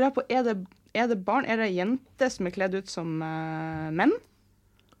 Så på, det barn, det jenter som kledd ut som menn?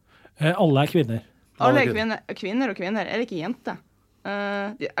 Alle kvinner. Alle kvinner og kvinner. Det ikke jenter?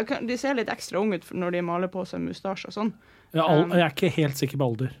 De ser litt ekstra unge ut når de maler på seg mustasje og sånn. Ja, jeg ikke helt sikker på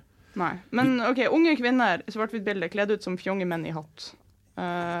alder. Nei, men ok, unge kvinner, svart-hvitt bilde, kledd ut som fjonge menn I hatt.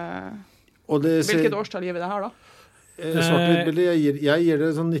 Hvilket årstall gir vi det her da? Svart-hvitt bilde, jeg gir det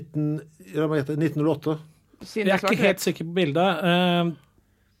sånn 1908. Jeg ikke helt sikker på bildet.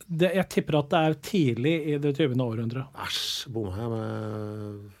 Jeg tipper at det tidlig I det 20. århundre. Æsj, bommer jeg med...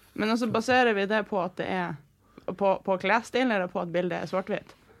 Men altså baserer vi det på at det på klesstilen, eller på at bildet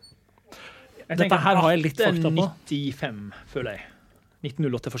svart-hvitt? Dette her har jeg litt fakta på. 95, føler jeg.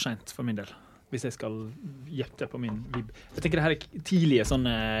 1908 for sent, for min del. Hvis jeg skal gjette på min vib. Jeg tenker det her tidlige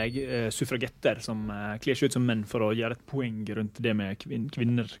sånne suffragetter som kler seg ut som menn for å gjøre et poeng rundt det med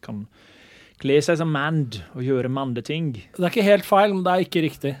kvinner kan kle seg som mann og gjøre mandeting. Det ikke helt feil, men det ikke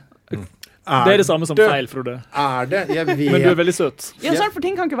riktig. Det det samme som feil, Frode. Det? Jeg vet. Men du veldig søt. Ja, sant, for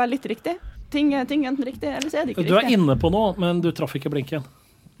ting kan ikke være litt riktig. Ting enten riktig, eller så det ikke riktig. Du inne på noe, men du traff ikke blinken.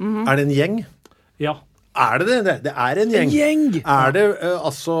 Det en gjeng? Ja. Det det? Det en gjeng. En gjeng! Det,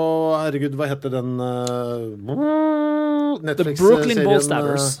 altså, herregud, hva heter den Netflix-serien? The Brooklyn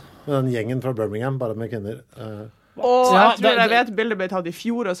Ballstabbers. Den gjengen fra Birmingham, bare med kvinner. Jeg tror jeg vet bildet ble tatt I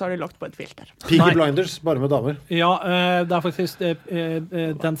fjor, og så har de lagt på et filter. Peaky Blinders, bare med damer. Ja, det faktisk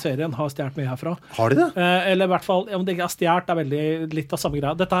den serien har stjert mye herfra. Har de det? Eller I hvert fall, om det ikke har stjert, veldig litt av samme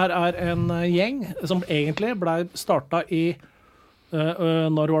greia. Dette her en gjeng som egentlig ble startet I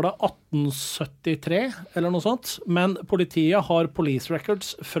når var det 1873 eller noe sånt, men politiet har police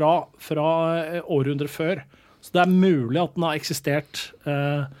records fra århundre før, så det mulig at den har eksistert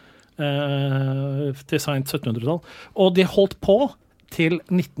til sent 1700-tall, og de holdt på til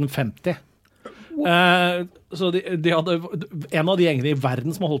 1950. Så de hadde en av de gjengene I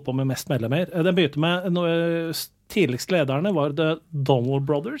verden som har holdt på med mest medlemmer. Den begynte med tidligste lederne var det McDonald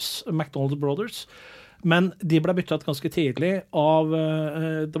Brothers, men de ble byttet ganske tidlig av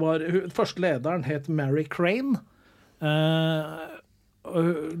første lederen het Mary Crane.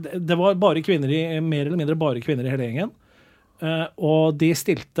 Det var bare kvinner mer eller mindre bare kvinner I hele gjengen. Og de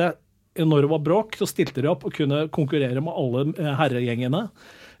stilte, når det var bråk, så stilte de opp og kunne konkurrere med alle herregjengene.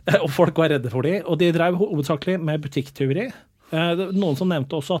 Og folk var redde for dem. Og de drev hovedsakelig med butikktyveri. Noen som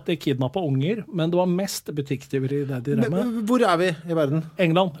nevnte også at de kidnappet unger, men det var mest butikktyveri det de drev med. Hvor vi I verden?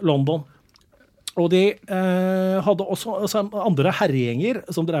 England, London. Og de hadde også altså, andre herregjenger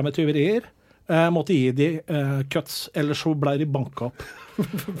som drev med tyverier, måtte gi de cuts, ellers så ble de banket opp.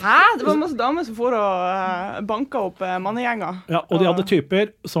 Hæ? Det var masse damer som får og banket opp mannegjenger. Ja, og de hadde typer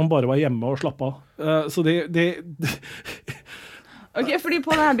som bare var hjemme og slapp av. Så de Ok, fordi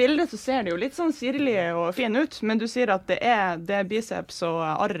på det her bildet så ser det jo litt sånn sirlig og fin ut, men du sier at det er biceps og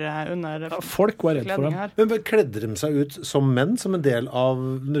arre under folk var redd for dem. her. Men kledde de seg ut som menn, som en del av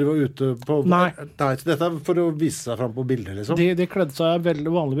når de var ute på... Nei. Så dette er for å vise seg frem på bilder, liksom? De kledde seg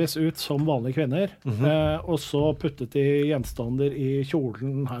veldig vanligvis ut som vanlige kvinner, og så puttet de gjenstander i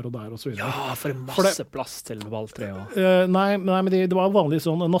kjolen her og der og så videre. Ja, for masse plass til balltre. Nei, men det var vanlig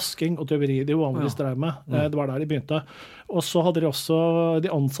sånn nasking og tyveri de vanligvis drev med. Det var der de begynte. Og så hadde de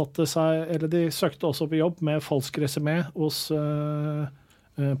ansatte seg, eller de søkte også på jobb med falsk resumé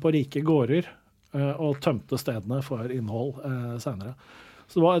på rike gårder, og tømte stedene for innhold senere.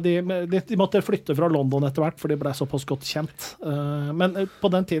 Så de måtte flytte fra London etter hvert, for de ble såpass godt kjent. Men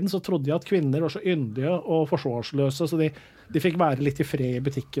på den tiden så trodde de at kvinner var så yndige og forsvarsløse, så de fikk være litt i fred i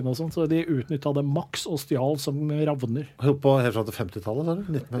butikken og sånn, så de utnyttet det maks og stjal som ravner. Helt fra til 50-tallet, sa du?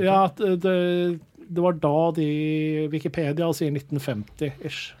 1950? Ja, det var da Wikipedia sier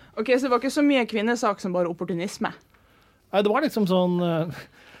 1950-ish. Ok, så det var ikke så mye kvinnesak som bare opportunisme? Nei, det var liksom sånn...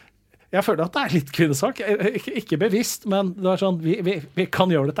 Jeg føler at det er litt kvinnesak. Ikke bevisst, men det var sånn, vi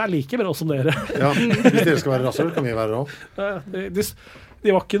kan gjøre dette like bra som dere. Ja, hvis dere skal være rasshøl, kan vi være også.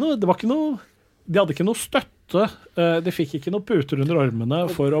 Det var ikke noe... De hadde ikke noe støtte. De fikk ikke noe puter under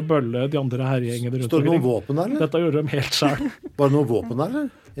armene for å bølle de andre herregjengene rundt. Står det noen våpen der, eller? Dette gjorde de helt selv. Var det noen våpen der,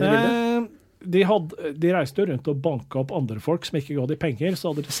 eller? De reiste jo rundt og banket opp andre folk som ikke ga de penger, så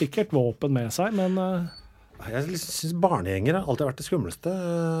hadde de sikkert våpen med seg, men... Jeg synes barnegjenger har alltid vært det skumleste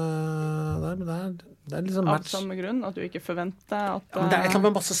der, men det er liksom match. Av samme grunn, at du ikke forventer at... Ja, men det er et eller annet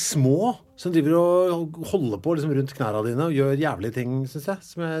med masse små som driver og holder på liksom rundt knærne dine og gjør jævlige ting, synes jeg.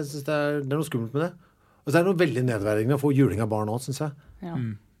 Som jeg synes det er noe skummelt med det. Og så er det noe veldig nedverdigende å få juling av barn også, synes jeg. Ja.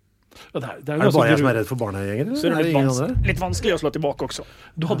 Det er det bare jeg som er redd for barnegjenger? Så er det litt vanskelig å slå tilbake også.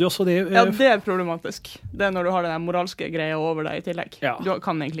 Du hadde jo også det... Ja, det er problematisk. Det er når du har den moralske greia over deg i tillegg. Ja. Du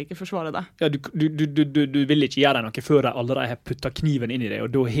kan egentlig ikke forsvare det. Ja, du vil ikke gjøre deg noe før jeg allerede har puttet kniven inn i deg,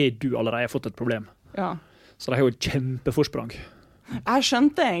 og da har du allerede fått et problem. Ja. Så det er jo et kjempeforsprang. Jeg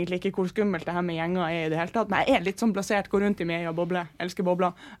skjønte egentlig ikke hvor skummelt det her med gjenger er i det hele tatt, men jeg er litt sånn plassert, går rundt i min egen boble, elsker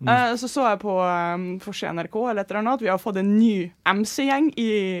bobler. Så jeg på Forsida NRK eller et eller annet, at vi har fått en ny MC-gjeng i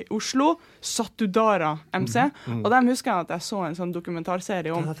Oslo, Satudara MC, og dem husker jeg at jeg så en sånn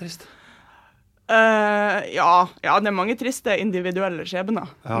dokumentarserie om. Det er trist. Ja, det er mange triste individuelle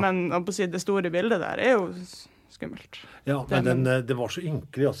skjebner, men det store bildet der er jo skummelt. Ja, men det var så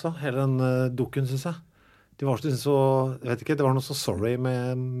ynkelig også, hele den dukken, synes jeg. Det var jeg vet ikke, det var noe så sorry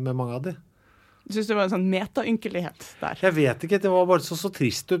med mange av de. Du synes det var en sånn meta-ynkelighet der? Jeg vet ikke, det var bare så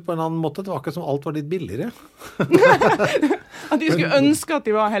trist ut på en annen måte. Det var ikke som alt var litt billigere. At de skulle ønske at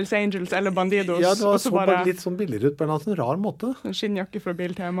de var Hells Angels eller Bandidos. Ja, det var så bare litt sånn billigere ut på en annen rar måte. En skinnjakke fra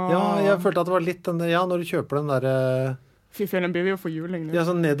Biltema. Ja, jeg følte at det var litt den, når du kjøper den der... Fy fjellen blir vi jo for juling. Ja,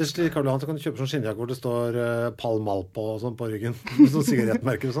 sånn nederst i Karl Johan så kan du kjøpe sånn skinnjakke hvor det står Pall Mall på og sånn på ryggen. Sånn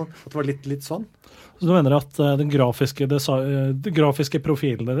sigarettmerker og sånn. At det var litt sånn. Så du mener at den grafiske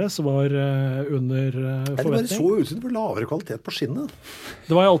profilen deres var under forventning? Det bare så ut som det var lavere kvalitet på skinnet.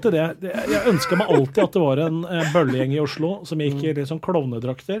 Det var jo alltid det. Jeg ønsket meg alltid at det var en bøllegjeng i Oslo som gikk i litt sånn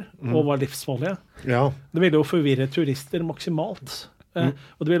klovnedrakter og var livsfarlige. Ja. Det ville jo forvirre turister maksimalt.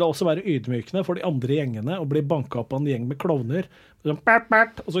 Og det ville også være ydmykende for de andre gjengene å bli banket opp av en gjeng med klovner sånn,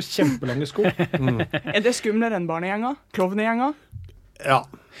 og så kjempelange sko. Er det skumlere enn barnegjenger? Klovnegjenger? Ja,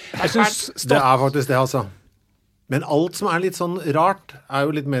 det er faktisk det, altså. Men alt som er litt sånn rart er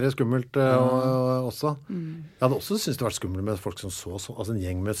jo litt mer skummelt også. Jeg hadde også syntes det var skummelt med folk som altså en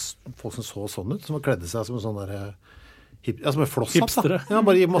gjeng med folk som så sånn ut, som kledde seg som en sånn der som en flosshatt, hipstere. Ja,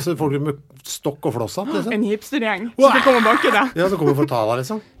 bare gi masse folk med stokk og flosshatt, liksom. En hipstergjeng, så de kommer bak i det. Ja, så kommer for å ta deg,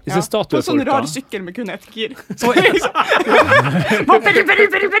 liksom. Ja, på en sånn rar sykkel med kun ett gir. På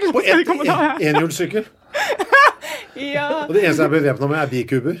enhjulssykkel. Ja. Og det eneste jeg er bevæpnet med er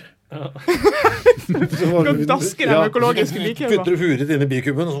bikuber. Kan daske den økologiske likevel. Putter du huret inn i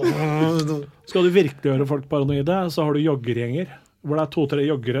bikuben. Skal du virkelig gjøre folk paranoide, så har du joggergjenger. Hvor det er 2-3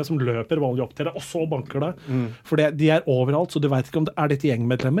 joggere som løper vanlig opp til deg, og så banker det. For de er overalt, så du vet ikke om det er ditt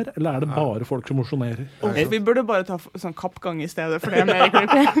gjengmedlemmer, eller er det bare folk som mosjonerer. Vi burde bare ta sånn kappgang i stedet, for det er mer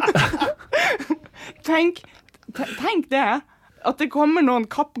creepy. Tenk det. at det kommer noen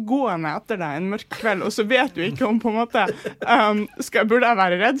kappgående etter deg en mørk kveld, og så vet du ikke om på en måte burde jeg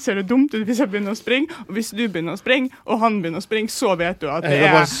være redd, ser det dumt ut hvis jeg begynner å springe, og hvis du begynner å springe, og han begynner å springe, så vet du at det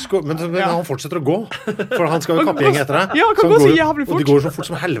Men han fortsetter å gå, for han skal jo kappegjeng etter deg. Ja, han kan gå så jævlig fort. Og de går så fort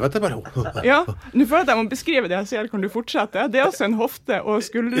som helvete, bare. Ja, nå føler jeg at jeg må beskrive det jeg sier, kan du fortsette? Det er også en hofte- og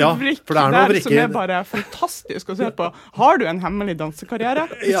skuldervrikk der som er bare fantastisk å se på. Har du en hemmelig dansekarriere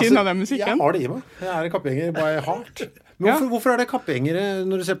i siden av den musikken? Jeg har det i meg. Jeg er en kappegjenger by heart. Men hvorfor er det kappgjengere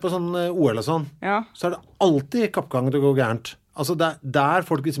når du ser på sånn OL og sånn? Ja. Så er det alltid kappgang det går gærent. Altså der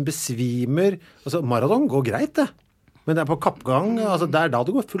folk liksom besvimer. Altså maraton går greit det. Men det er på kappgang, altså det er da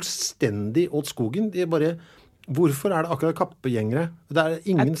det går fullstendig åt skogen. Hvorfor er det akkurat kappegjengere? Det er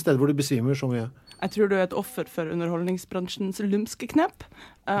ingen steder hvor de besvimer så mye. Jeg tror du er et offer for underholdningsbransjens lumske knep.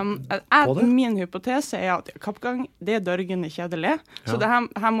 Min hypotese er at kappgang, det er dørgende kjedelig. Så det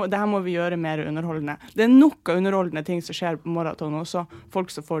her må vi gjøre mer underholdende. Det er nok av underholdende ting som skjer på maraton også. Folk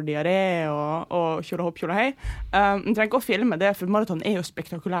som får diaré og kjole hopp, kjole hei. Vi trenger ikke å filme det, for maraton er jo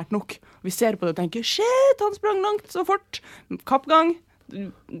spektakulært nok. Vi ser på det og tenker, shit, han sprang langt så fort. Kappgang.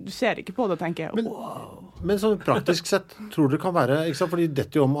 Du ser ikke på det og tenker, wow. Men sånn praktisk sett, tror du det kan være, ikke sant, fordi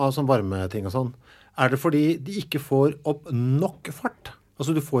dette jo om av sånn varmeting og sånn, er det fordi de ikke får opp nok fart?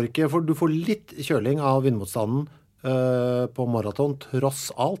 Altså du får litt kjøling av vindmotstanden på maraton,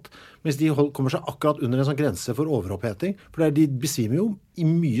 tross alt, mens de kommer seg akkurat under en sånn grense for overoppheting, for de besvimer jo i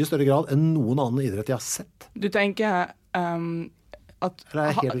mye større grad enn noen annen idrett jeg har sett. Du tenker at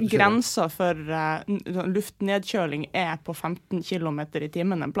grensa for luftnedkjøling er på 15 km i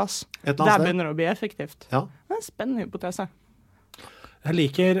timen en plass. Der begynner det å bli effektivt. Ja. Det er en spennende hypotese. Jeg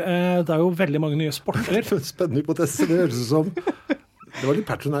liker, det er jo veldig mange nye sporter. Spennende hypotese, det høres ut som... Det var litt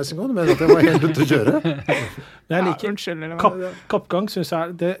patronizing også, men at jeg var helt ute å kjøre. Kappgang, synes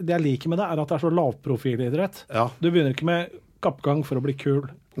jeg, det jeg liker med det, er at det er så lavprofilidrett. Ja. Du begynner ikke med kappgang for å bli kul.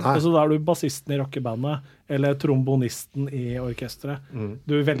 Altså, da er du bassisten i rockebandet, eller trombonisten i orkestret.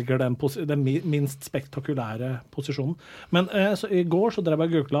 Du velger den minst spektakulære posisjonen. Men i går så drev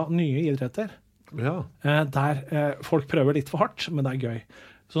jeg googla nye idretter. Ja. Der folk prøver litt for hardt, men det er gøy.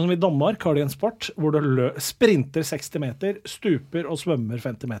 Sånn som i Danmark har de en sport hvor du sprinter 60 meter, stuper og svømmer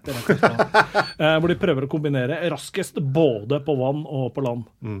 50 meter. Hvor de prøver å kombinere raskest både på vann og på land.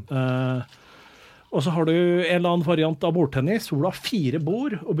 Og så har du en eller annen variant av bordtennis hvor du har 4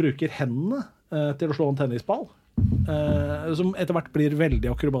 bord og bruker hendene til å slå en tennisball. Som etter hvert blir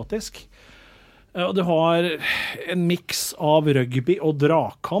veldig akrobatisk. Og du har en mix av rugby og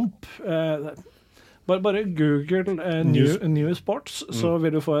dragkamp. Bare Google new sports, så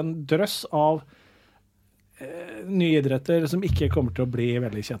vil du få en drøss av nye idretter som ikke kommer til å bli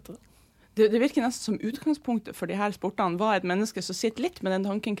veldig kjente. Det virker nesten som utgangspunktet for de her sportene var et menneske som sitter litt med den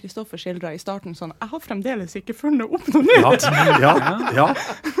tanken Kristoffer skildret i starten, sånn, jeg har fremdeles ikke funnet opp noe nytt. Ja.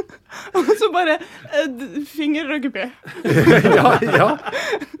 Og så bare fingerrugby. Ja.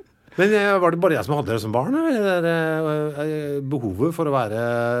 Men var det bare jeg som hadde det som barn, eller behovet for å være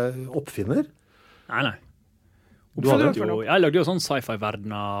oppfinner? Nei. Jeg lagde jo sånn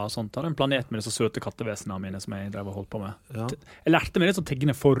sci-fi-verdener og sånt. En planet med disse søte kattevesenene mine som jeg drev og holdt på med. Ja. Jeg lærte meg litt sånn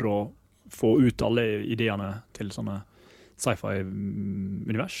tingene for å få ut alle ideene til sånne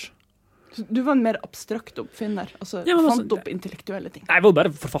sci-fi-univers. Så du var en mer abstrakt oppfinner? Altså fant opp intellektuelle ting? Jeg var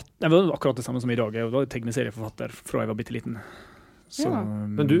bare forfatter. Jeg var akkurat det samme som i dag. Jeg var tegneserieforfatter fra jeg var bitteliten. Ja.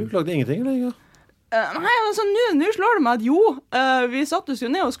 Men du lagde ingenting, eller? Ja? Nei, altså, nå slår det meg at jo, vi sattes jo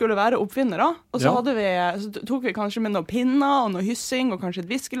ned og skulle være oppfinnere, og så tok vi kanskje med noen pinner og noe hyssing og kanskje et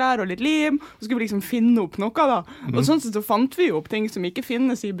viskelær og litt lim, og så skulle vi liksom finne opp noe da. Og sånn sett så fant vi jo opp ting som ikke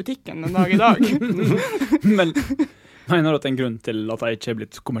finnes i butikken den dag i dag. Men mener du at det er en grunn til at jeg ikke er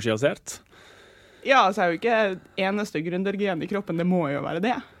blitt kommersialisert? Ja, altså er jo ikke eneste gründergen i kroppen, det må jo være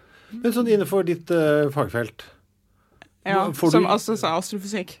det. Men sånn innenfor ditt fagfelt? Ja, som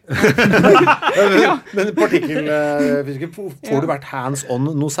astrofysikk. Men partikkelfysikk, får du vært hands-on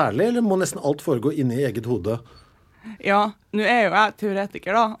noe særlig, eller må nesten alt foregå inne i eget hode? Ja, nå er jo jeg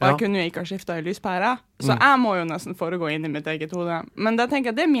teoretiker da, og jeg kunne jo ikke ha skiftet i lyspære, så jeg må jo nesten foregå inn i mitt eget hode. Men det tenker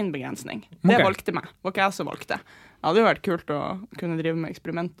jeg, det er min begrensning. Det valgte meg, det var ikke jeg som valgte. Det hadde jo vært kult å kunne drive med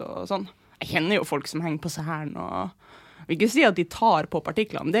eksperimenter og sånn. Jeg kjenner jo folk som henger på seg her og... Jeg vil ikke si at de tar på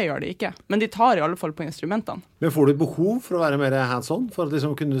partiklene, det gjør de ikke. Men de tar i alle fall på instrumentene. Men får du et behov for å være mer hands-on? For å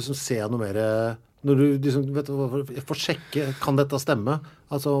liksom kunne liksom se noe mer... Når du liksom, får sjekke, kan dette stemme?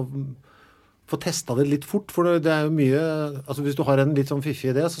 Altså, få testet det litt fort, for det er jo mye... Altså, hvis du har en litt sånn fiffig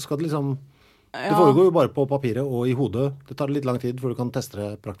idé, så skal det liksom... Det foregår jo bare på papiret og i hodet. Det tar litt lang tid før du kan teste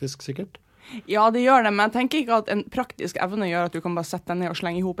det praktisk, sikkert. Ja, det gjør det, men jeg tenker ikke at en praktisk evne gjør at du kan bare sette deg ned og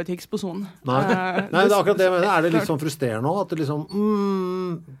slenge ihop et Higgs-boson. Nei, det er akkurat det jeg mener. Er det litt sånn frustrerende også? At det liksom,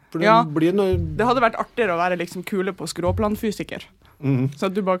 for det blir noe... Det hadde vært artigere å være liksom kule på skråplanfysiker. Så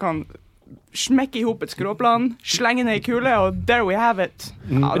at du bare kan smekke ihop et skråplan, slenge ned i kule, og there we have it.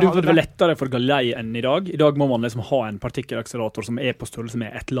 Ja, det var lettere for Galilei enn i dag. I dag må man liksom ha en partikkelakselerator som er på størrelse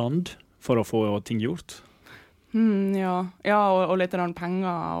med et land for å få ting gjort. Ja, og litt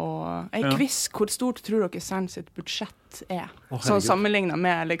penger og en quiz. Hvor stort tror dere CERN sitt budsjett er? Så sammenlignet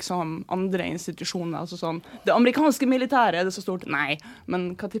med liksom andre institusjoner, altså sånn, det amerikanske militæret, er det så stort? Nei,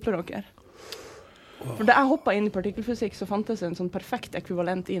 men hva tipper dere? For da jeg hoppet inn i partikkelfysikk, så fantes det en sånn perfekt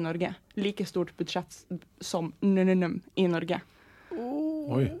ekvivalent i Norge. Like stort budsjett som i Norge.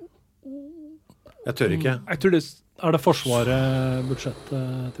 Oi. Jeg tør ikke. Jeg tror er det Forsvaret,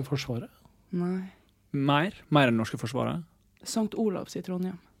 budsjettet til Forsvaret? Nei. Mer enn norske forsvaret? Sankt Olavs i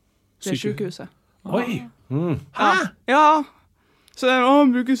Trondheim. Det sykehuset. Oi! Hæ? Ja. Så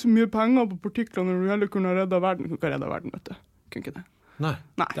han bruker så mye penger på partikler når du heller kunne redde verden. Kunne ikke redde verden, vet du. Kunne ikke det. Nei.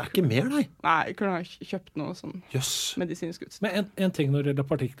 Det er ikke mer, nei. Nei, jeg kunne ha kjøpt noe sånn medisinsk utstyr. Men en ting når det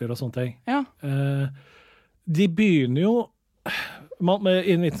gjelder partikler og sånne ting. Ja. De begynner jo...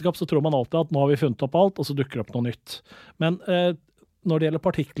 I vitenskap så tror man alltid at nå har vi funnet opp alt, og så dukker det opp noe nytt. Men... når det gjelder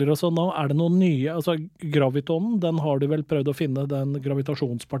partikler og sånn nå, er det noen nye, altså gravitonen, den har du vel prøvd å finne, den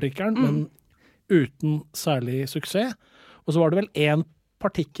gravitasjonspartikkelen, men uten særlig suksess. Og så var det vel en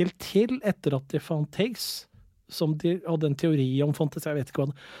partikkel til etter at de fant Higgs, som de hadde en teori om fantes, jeg vet ikke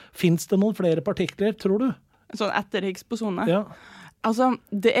hva. Finnes det noen flere partikler, tror du? Sånn etter Higgs-bosonet? Ja. Altså,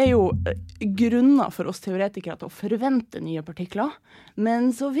 det er jo grunner for oss teoretikere til å forvente nye partikler,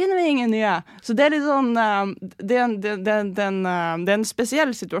 men så finner vi ingen nye. Så det er litt sånn, det er en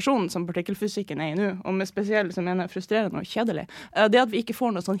spesiell situasjon som partikkelfysikken er i nå, og med spesiell som mener frustrerende og kjedelig. Det at vi ikke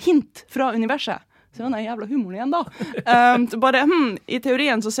får noe sånn hint fra universet. Så det er jævla humoren igjen da. Bare, i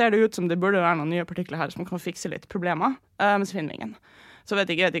teorien så ser det ut som det burde være noen nye partikler her som kan fikse litt problemer, men så finner vi ingen. Så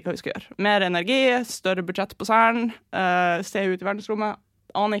vet jeg ikke hva vi skal gjøre. Mer energi, større budsjett på CERN, se ut i verdensrommet,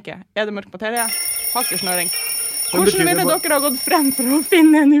 aner ikke. Er det mørk materie? Hakkersnøring. Hvordan ville dere ha gått frem for å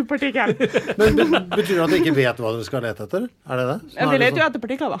finne en ny partikkel? Men betyr det at dere ikke vet hva dere skal lete etter? Er det det? Vi leter jo etter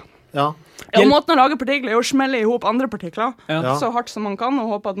partikler da. Ja. Måten å lage partikler er å smelle ihop andre partikler så hardt som man kan, og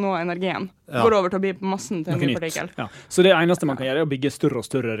håpe at nå energien går over til å bli på massen til en ny partikkel. Ja. Så det eneste man kan gjøre er å bygge større og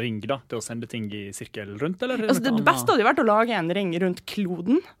større ring da, til å sende ting i sirkel rundt? Eller? Altså, det beste hadde jo vært å lage en ring rundt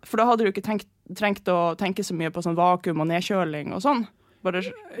kloden, for da hadde du ikke trengt å tenke så mye på sånn vakuum og nedkjøling og sånn. Bare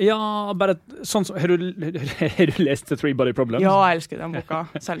sånn som, har du lest The Three Body Problem? Ja, jeg elsker den boka,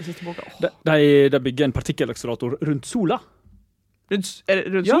 særlig siste boka. De bygger en partikkelakselerator rundt sola. Rundt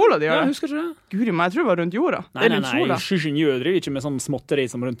sola de gjør det? Ja, husker du det? Guri, men jeg tror det var rundt jorda. Nei, Skysenjø driver ikke med sånn småtteri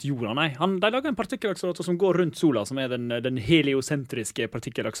som rundt jorda, nei. De lager en partikkelakselerator som går rundt sola, som er den heliosentriske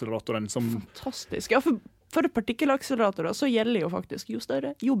partikkelakseleratoren som... Fantastisk. Ja, for partikkelakseleratorer så gjelder jo faktisk jo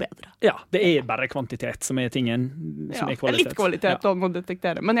større, jo bedre. Ja, det er bare kvantitet som er tingen, som er kvalitet. Litt kvalitet å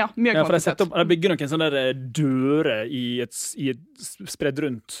detektere, men mye kvantitet. For de bygger noen sånne dører spredd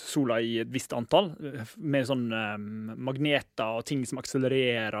rundt sola i et visst antall, med sånn magneter og ting som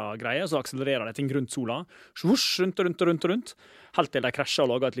akselererer greier, så akselererer de ting rundt sola, svosj, rundt, helt til de krasjer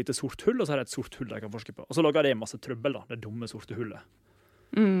og lager et lite sort hull, og så er det et sort hull de kan forske på. Og så lager det masse trøbbel da, det dumme sorte hullet.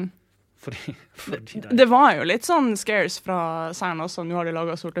 Det var jo litt sånn scares fra CERN også. Nå har de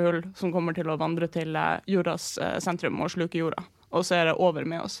laget sorte hull som kommer til å vandre til jordas sentrum og sluke jorda. Og så er det over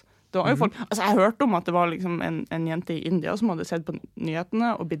med oss. Det var jo folk, altså jeg hørte om at det var liksom en jente i India som hadde sett på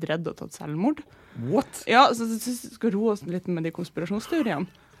nyhetene og blitt redd og tatt selvmord. What? Ja, så skal roe oss litt med de konspirasjonsteoriene.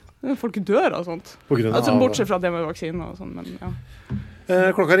 Folk dør og sånt. Altså, bortsett fra det med vaksine og sånn, men ja.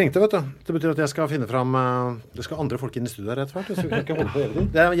 Klokka ringte, vet du. Det betyr at jeg skal finne frem det skal andre folk inn i studiet rett og slett, så vi kan ikke holde på hele tiden.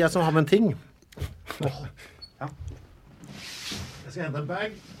 Det er jeg som har med en ting. Ja. Jeg skal hente en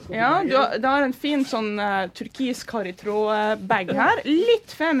bag. Ja, du har en fin sånn turkis karitråd-bag her.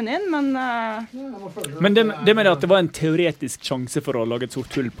 Litt feminin, men... Men det med at det var en teoretisk sjanse for å lage et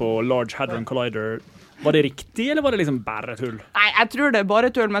sort hull på Large Hadron Collider, var det riktig, eller var det liksom bare tull? Nei, jeg tror det er bare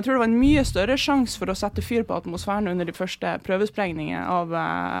tull, men jeg tror det var en mye større sjanse for å sette fyr på atmosfæren under de første prøvesprengninger av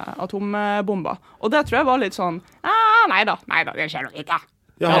atombomber. Og det tror jeg var litt sånn, nei da, det skjer nok ikke.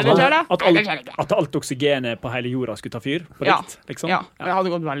 Ja, at alt oksygenet på hele jorda skulle ta fyr på dikt, liksom? Ja, det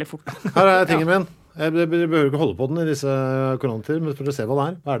hadde gått veldig fort. Her er tingen min. Jeg behøver ikke holde på den i disse koronatider, men for å se hva det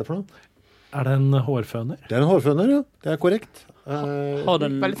er. Hva er det for noe? Er det en hårføner? Det er en hårføner, ja. Det er korrekt.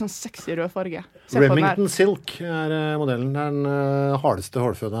 Veldig sånn sexy rød farge. Remington Silk er modellen. Det er den hardeste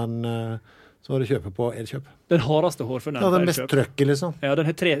hårføneren så var det kjøpe på Elkjøp. Den hardeste hårføneren den mest trøkket, liksom. Ja, den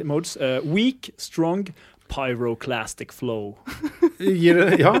har 3 modes. Weak, strong, pyroclastic flow. Gir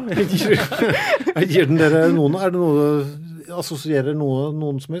den dere noen? Er det noe assosierer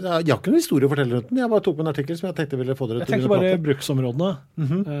noen som jeg har ikke noen historie å fortelle rundt den. Jeg bare tok på en artikkel som jeg tenkte ville få dere til å tenker bare bruksområdene.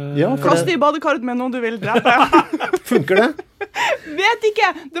 Kast det i badekaret med noen du vil drepe. Funker det? Vet ikke!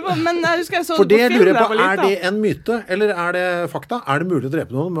 Men jeg husker jeg så for det på lurer jeg på, er det en myte, eller er det fakta? Er det mulig å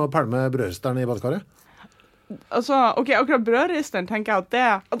drepe noen med å pælme brødristeren i badekaret? Altså, akkurat brødristeren tenker jeg at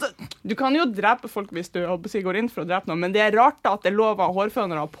det du kan jo drepe folk hvis du går inn for å drepe noen, men det er rart da at det lover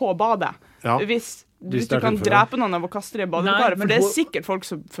hårfønere på badet. Hvis du kan drepe noen av å kaste det i badekaret, for det er sikkert folk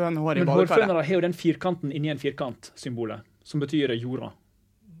som føner hår i badekaret. Men hårfønere har jo den firkanten inni en firkant-symbolet, som betyr jorda.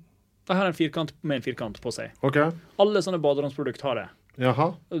 De har en firkant med en firkant på seg. Okay. Alle sånne baderomsprodukt har det.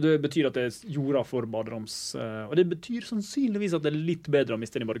 Jaha. Det betyr at det er jorda for baderoms... og det betyr sannsynligvis at det er litt bedre å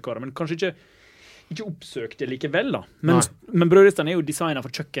miste den i badekaret, men kanskje ikke oppsøkt det likevel da. Men brødristeren er jo designet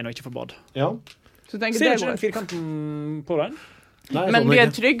for kjøkken og ikke for bad. Ja. Så ser du ikke den firkanten på den? Nei, men vi er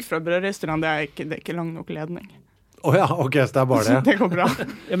trygge fra brødristerne, det er ikke lang nok ledning. Ja, ok, så det er bare det. Det går bra.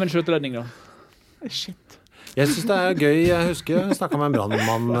 Ja, men skjøteledning da? Shit. Jeg synes det er gøy, jeg husker jeg snakket med en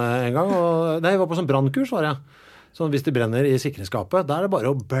brandmann en gang, jeg var på sånn brandkurs, var jeg. Så hvis det brenner i sikringsskapet, da er det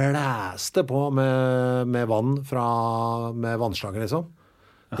bare å blæste på med vann med vannslager, liksom.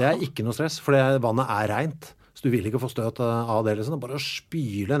 Det er ikke noe stress, for vannet er rent. Så du vil ikke få støt av det, liksom. Bare å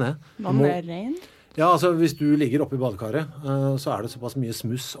spyle ned. Vannet er rent? Ja, altså hvis du ligger oppe i badekaret, så er det såpass mye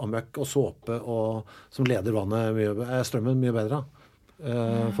smuss og møkk og såpe som leder strømmen mye bedre.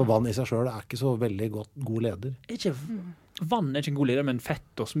 For vann i seg selv er ikke så veldig god leder. Vann er ikke en god leder, men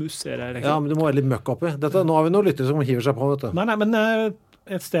fett og smuss er det. Ja, men det må være litt møkk oppi. Nå har vi noen lyttere som hiver seg på, vet du. Nei, men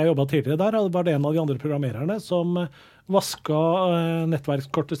et sted jeg jobbet tidligere der, var det en av de andre programmererne som vasket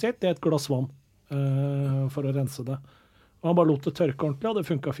nettverkskortet sitt i et glass vann for å rense det. Og han bare lot det tørke ordentlig, og det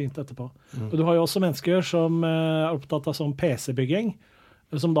funket fint etterpå. Og du har jo også mennesker som er opptatt av sånn PC-bygging,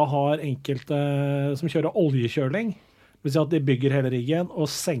 som da har enkelte som kjører oljekjøling. Det vil si at de bygger hele riggen og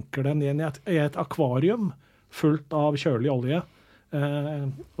senker den igjen i et akvarium fullt av kjølig olje.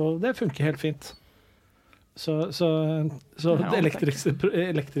 Og det funker helt fint. Så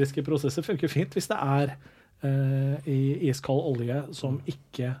elektriske prosesser funker fint hvis det er i iskald olje som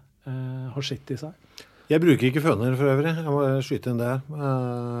ikke har skitt i seg. Jeg bruker ikke føner for øvrig. Jeg må skyte inn det her.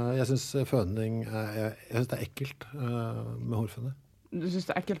 Jeg synes føning jeg synes det er ekkelt med hårføner. Du synes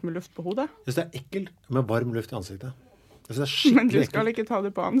det er ekkelt med luft på hodet? Jeg synes det er ekkelt med varm luft i ansiktet. Jeg synes det er skikkelig men du skal ikke ta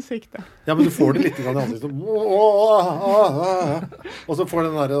det på ansiktet. Ja, men du får det litt i ansiktet. Og så får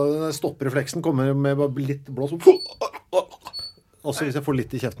den stopprefleksen komme med litt blås. Også hvis jeg får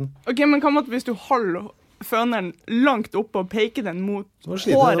litt i kjeften. Ok, men hva måtte hvis du holder føneren langt oppe og peker den mot håret?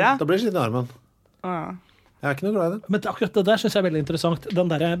 Da blir det sliten i armen. Jeg er ikke noe glad i det. Men akkurat det der synes jeg er veldig interessant. Den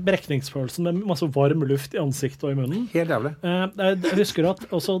der brekningsfølelsen med masse varm luft i ansiktet og i munnen. Helt jævlig. Jeg husker at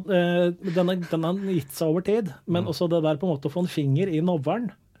også, den har gitt seg over tid, men også det der på en måte å få en finger i noveren.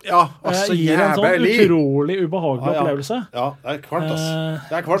 Ja, altså gir en sånn utrolig ubehagelig opplevelse. Ja, det er kvart, ass.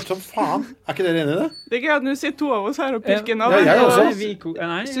 Det er kvart som faen. Er ikke dere enig i det? Det er ikke at nå sitter 2 av oss her og pirker navlen. Ja, jeg også.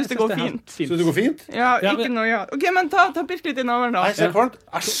 Jeg synes det går fint. Synes det går fint? Ja, ikke noe, ja. Ok, men ta pirk litt i navlen da. Nei, se kvart.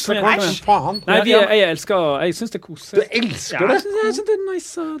 Æsj, faen. Nei, jeg synes det koser. Du elsker det? Jeg synes det er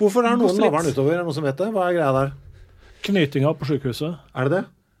nice. Hvorfor er noen navlen utover? Er det noen som vet det? Hva er greia der? Knytinga på sykehuset. Er det det?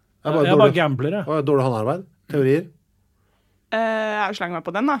 Jeg er bare gambler, jeg. Dårlig håndarbeid? Teorier? Jeg slenger meg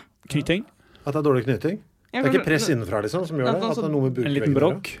på den da. Knyting? At det er dårlig knyting? Det er ikke press innenfra liksom som gjør det? At det er noe med en liten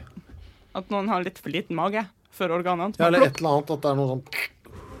brokk? At noen har litt for liten mage for organene? Ja, eller et eller annet, at det er noe sånn...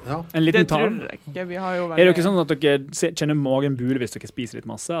 Ja. En liten tarm? Det tror jeg ikke, vi har jo veldig... Er det ikke sånn at dere kjenner magen bule hvis dere spiser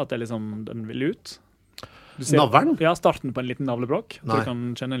litt masse? At det liksom, den vil ut? Navlen? Ja, starten på en liten navlebrokk. Nei. Du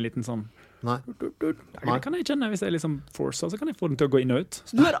kan kjenne en liten sånn... Nei. Det kan jeg kjenne hvis jeg liksom forcer, så kan jeg få den til å gå inn og ut.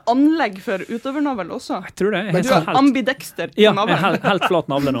 Så du har anlegg for utovernavel også? Jeg tror det. Men du har ambidexter på navlen? Ja, helt flat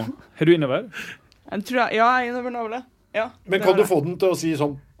navle nå. Har du innover? Jeg tror jeg er innovernavle. Ja, men kan du få den til å si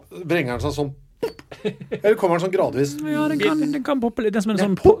sånn, vrenger den seg sånn, eller kommer den sånn gradvis? Ja, den kan poppe litt. Det er som en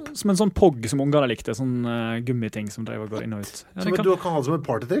sånn pogg som ungene likte, sånn gummiting som drev og går inn og ut. Ja, du kan ha det som en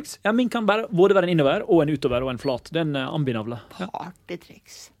partytriks? Ja, min kan både være en innover og en utover og en flat. Det er en ambinavle.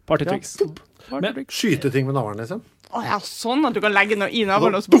 Partytriks. Men skyte ting med navlen, liksom? Ja, sånn at du kan legge noe i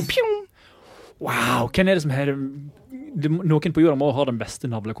navlen og så pjong! Wow, hvem er det som har... Noen på jorda må ha den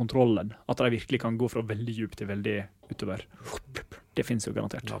beste navlekontrollen. At de virkelig kan gå fra veldig djupt til veldig utover. Det finnes jo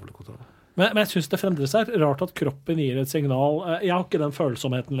garantert. Navlekontroll. Men jeg synes det fremdeles rart at kroppen gir et signal. Jeg har ikke den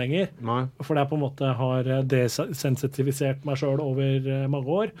følsomheten lenger. Nei. For jeg på en måte har desensitivisert meg selv over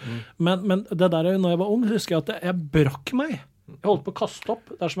mange år. Men det der når jeg var ung, husker jeg at jeg brakk meg. Jeg holdt på å kaste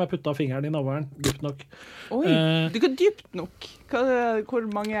opp dersom jeg puttet fingeren i navlen dypt nok. Oi, du går dypt nok. Hvor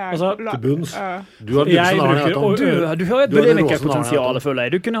mange til bunns. Du har du har et bulimikerpotensial, føler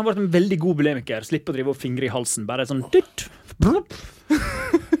jeg. Du kunne ha vært en veldig god bulimiker. Slippe å drive og fingre i halsen. Bare sånn dytt.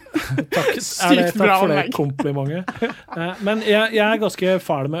 Takk for det komplimentet. Men jeg ganske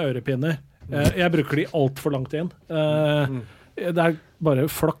fæl med ørepinner. Jeg bruker de alt for langt inn. Det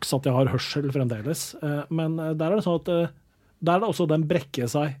bare flaks at jeg har hørsel fremdeles. Men der det sånn at der det også den brekker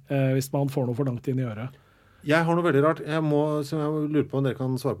seg hvis man får noe for langt inn i øret. Jeg har noe veldig rart. Som jeg lurer på om dere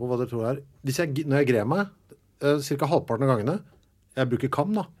kan svare på hva dere tror når jeg grer meg, cirka halvparten av gangene, jeg bruker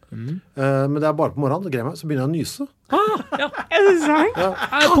kam da, men det bare på morgenen, grer meg, så begynner jeg å nyse. Ja. Er det sant? Ja.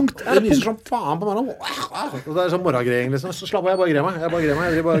 Jeg nyser som faen på morgenen. Og det sånn morgengreiing liksom. Så slapp av, jeg bare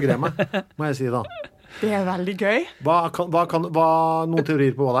grer meg, må jeg si da. Det veldig gøy. Noen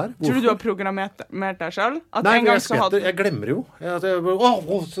teorier på hva det Tror du har programmert deg selv? Nei, jeg glemmer jo.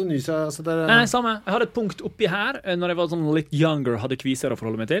 Så nyser jeg. Nei, samme. Jeg hadde et punkt oppi her, når jeg var sånn litt younger, hadde kviser å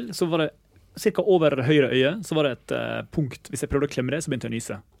forholde meg til, så var det cirka over høyre øye, så var det et punkt. Hvis jeg prøvde å klemme det, så begynte jeg å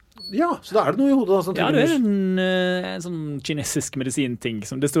nyse. Ja, så da det noe i hodet da? Ja, det en sånn kinesisk medisin-ting.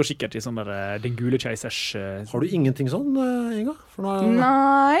 Det står sikkert i sånn der Den gule keisers... Har du ingenting sånn, Inga?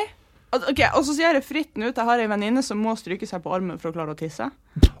 Nei. Ok, og så sier jeg fritt nå ut, jeg har en venninne som må stryke seg på armen for å klare å tisse.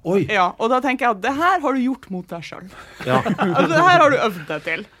 Oi! Ja, og da tenker jeg at det her har du gjort mot deg selv. Ja. Altså, det her har du øvd deg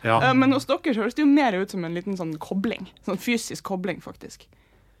til. Ja. Men hos dere så høres det jo mer ut som en liten sånn kobling. Sånn fysisk kobling, faktisk.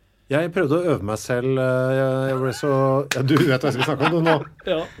 Jeg prøvde å øve meg selv. Jeg ble så... Ja, du vet hva jeg skal snakke om det nå.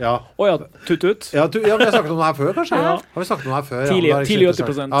 Ja. Tut-tut. Ja, vi har snakket om det her før, kanskje? Ja. Har vi snakket om det her før? Tidlig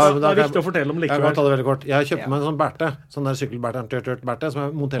 80%. Ja, det viktig å fortelle om likevel. Jeg kan ta det veldig kort. Jeg kjøpte meg en sånn berte, sånn der sykkelberte, som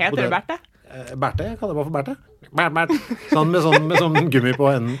jeg monterte på det. Heter det berte? Berte, jeg kaller det bare for berte. Sånn med sånn gummi på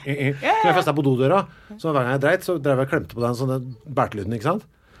enden. Så jeg festet på dodøra, så hver gang jeg dreit, så drev jeg klemte på den sånne bertelyden, ikke sant?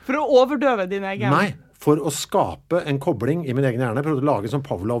 For å overdøve din egen? Nei. For å skape en kobling i min egen hjerne. Jeg prøvde å lage en sånn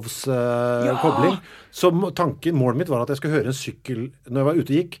Pavlovs kobling. Så målet mitt var at jeg skulle høre en sykkel når jeg var ute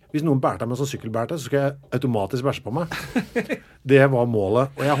og gikk. Hvis noen bærte med en sånn sykkelbærte, så skulle jeg automatisk bæsje på meg. Det var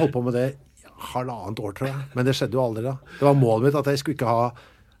målet. Og jeg holdt på med det 1,5 år, tror jeg. Men det skjedde jo aldri da. Det var målet mitt at jeg skulle ikke ha...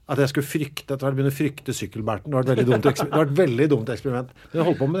 At jeg skulle frykte, etter hvert begynne å frykte sykkelbærten. Det var et veldig dumt eksperiment. Men jeg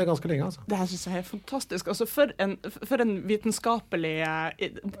holdt på med det ganske lenge, altså. Det her synes jeg er fantastisk. Altså, for en vitenskapelig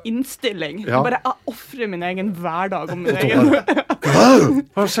innstilling. Ja. Bare jeg offrer min egen hverdag om min egen...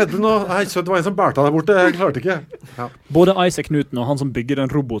 Hva skjedde nå? Nei, så det var en som bærte der borte. Jeg klarte ikke. Ja. Både Isaac Newton og han som bygger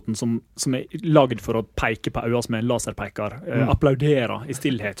den roboten som laget for å peke på øyne med en laserpeker, applauderer i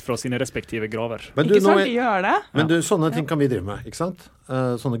stillhet fra sine respektive graver. Ikke sant de gjør det? Men sånne ting kan vi drive med, ikke sant?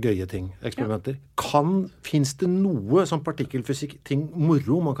 Sånne gøye ting, eksperimenter. Finns det noe som partikkelfysikk, ting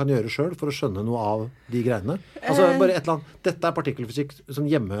moro man kan gjøre selv for å skjønne noe av de greiene? Altså bare et eller annet, dette partikkelfysikk som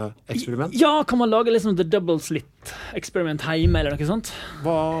hjemmeeksperiment? Ja, kan man lage liksom the double slit eksperiment hjemme eller noe sånt?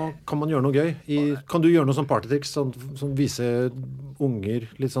 Hva kan man gjøre noe gøy? Kan du gjøre noe sånn partytriks som viser unger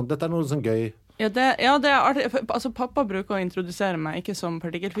litt sånn, dette noe sånn gøy? Ja, det er artig. Altså, pappa bruker å introdusere meg ikke som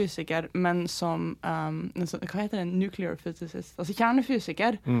partikkelfysiker, men som, hva heter det, nuclear physicist, altså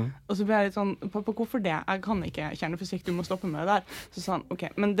kjernefysiker. Og så ble jeg litt sånn, pappa, hvorfor det? Jeg kan ikke kjernefysikk, du må stoppe med det der. Så sa han, ok,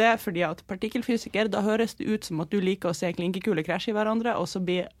 men det er fordi at partikkelfysiker, da høres det ut som at du liker å se klinkekuler krasje i hverandre, og så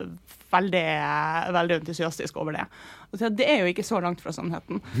blir veldig, veldig entusiastisk over det. Og så det er jo ikke så langt fra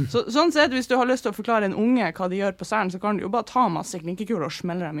sannheten. Så, sånn sett, hvis du har lyst til å forklare en unge hva de gjør på CERN, så kan du jo bare ta masse klinkekuler og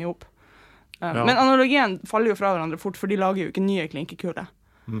smelle dem i opp. Ja. Men analogien faller jo fra hverandre fort, for de lager jo ikke nye klinkekuler.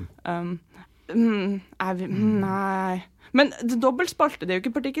 Nei. Men det dobbeltspalte, det er jo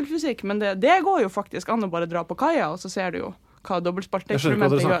ikke partikkelfysikk, men det går jo faktisk an å bare dra på kaia, og så ser du jo hva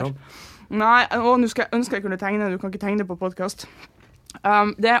dobbeltspalteeksperimentet gjør. Nei, nå ønsker jeg kunne tegne, du kan ikke tegne på podcast.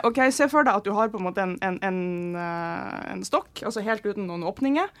 Ok, se for deg at du har på en måte en stokk, altså helt uten noen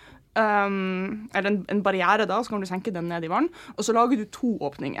åpninger, eller en barriere da, så kan du senke den ned i vann, og så lager du 2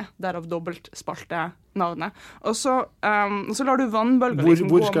 åpninger, derav dobbeltspalte-navnet. Og så lar du vannbølger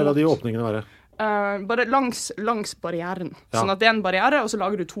Hvor skal de åpningene være? Bare langs barrieren. Ja. Sånn at det er en barriere, og så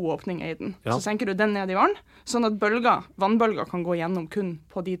lager du 2 åpninger i den. Ja. Så senker du den ned i vann, sånn at vannbølger kan gå gjennom kun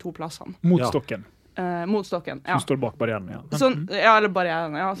på de 2 plassene. Mot stokken. Mot stokken, ja. Som står bak barrieren, ja. Eller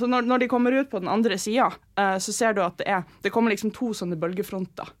barrieren, ja. Så når de kommer ut på den andre siden, så ser du at det kommer liksom 2 sånne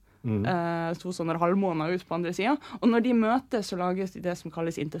bølgefronter. 2 sånne halvmåner ut på andre siden. Og når de møtes, så lages det som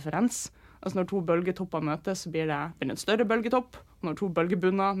kalles interferens. Altså når 2 bølgetopper møtes, så blir det en større bølgetopp. Og når 2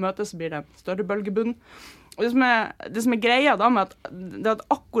 bølgebunner møtes, så blir det en større bølgebunn. Og det som er greia da med at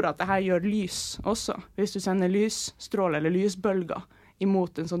akkurat det her gjør lys også. Hvis du sender lysstråle eller lysbølger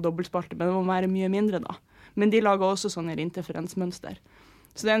imot en sånn dobbeltspalte, men det må være mye mindre da. Men de lager også sånne interferensmønster.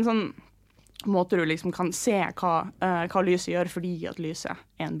 Så det er en sånn måte du liksom kan se hva lyset gjør fordi at lyset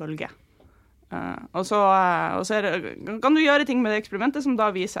er en bølge. Og så kan du gjøre ting med det eksperimentet som da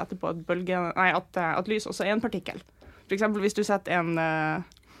viser etterpå at lys også er en partikkel. For eksempel hvis du setter en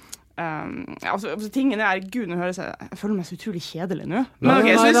tingene gud, nå høres jeg føler meg så utrolig kjedelig nå. Nei,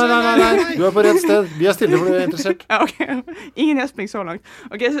 du er på rett sted. Vi er stille for du er interessert. Ja, ok. Ingen gjesping så langt.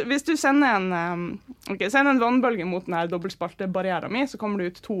 Ok, så hvis du sender en vannbølge mot denne dobbeltspaltebarrieren min, så kommer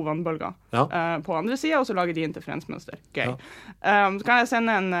det ut 2 vannbølger på andre siden, og så lager de interferensmønster. Gøy. Så kan jeg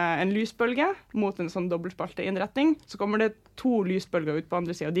sende en lysbølge mot en sånn dobbeltspalteinnretning, så kommer det 2 lysbølger ut på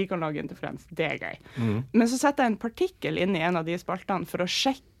andre siden, og de kan lage interferens. Det er gøy. Men så setter jeg en partikkel inn i en av de spaltene for å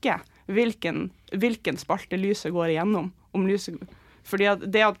sjekke hvilken spalte lyset går igjennom. Fordi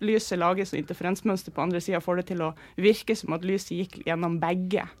det at lyset lager så interferensmønster på andre siden får det til å virke som at lyset gikk gjennom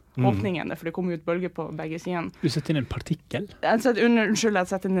begge åpningene, for det kom ut bølger på begge sidene. Du setter inn en partikkel? Jeg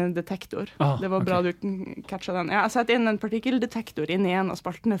setter inn en detektor. Det var bra du catcha den. Jeg setter inn en partikkeldetektor inn i en av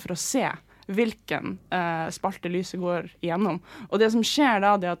spaltene for å se hvilken spalte lyset går igjennom. Og det som skjer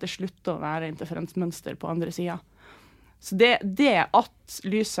da, det er at det slutter å være interferensmønster på andre siden. Så det at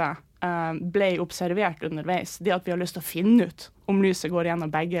lyset ble observert underveis, det at vi har lyst til å finne ut om lyset går gjennom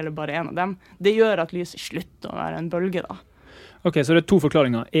begge eller bare en av dem, det gjør at lyset slutter å være en bølge da. Ok, så det er 2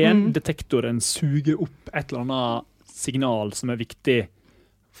 forklaringer. Detektoren suger opp et eller annet signal som er viktig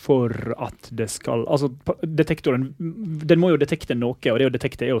for at det skal... Altså, detektoren, den må jo detekte noe, og det å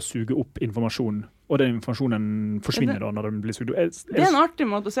detekte er å suge opp informasjon, og den informasjonen forsvinner da når den blir suget opp. Det er en artig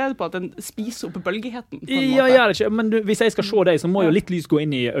måte å se det på, at den spiser opp bølgeheten. Ja, jeg gjør det ikke, men hvis jeg skal se deg, så må jo litt lys gå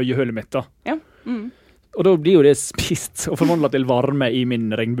inn i øyehølet mitt da. Ja. Og da blir jo det spist og forvandlet til varme i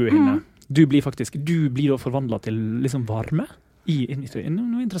min regnbuehinne. Du blir da forvandlet til liksom varme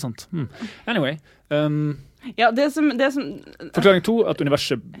noe interessant. Anyway. Ja, det som Forklaring 2, at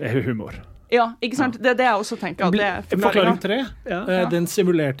universet er humor. Ja, ikke sant? Det er det jeg også tenker. Forklaring 3. Den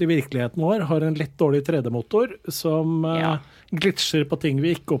simulerte virkeligheten vår har en litt dårlig 3D-motor som glitcher på ting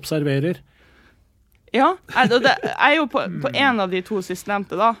vi ikke observerer. Ja, det er jo på en av de 2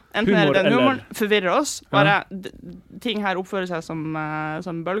 sistnevnte da. Enten humor, er det humoren forvirrer oss, bare ting her oppfører seg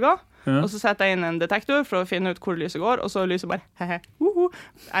som bølger, og så setter jeg inn en detektor for å finne ut hvor lyset går, og så lyset bare,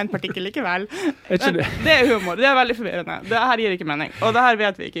 en partikkel likevel. Det er humor, det er veldig forvirrende. Det her gir ikke mening, og det her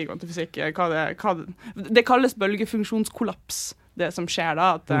vet vi ikke i kvantefysikk. Det kalles bølgefunksjonskollaps, det som skjer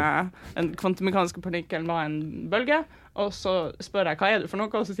da, at en kvantemekaniske partikkelen var en bølge, og så spør jeg, hva er det for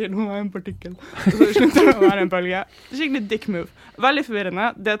noe? Og så sier hun, en partikkel. Og så slutter det å være en bølge. Det er skikkelig dick move. Veldig forvirrende.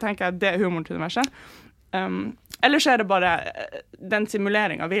 Det tenker jeg, det er humoren til universet. Ellers er det bare den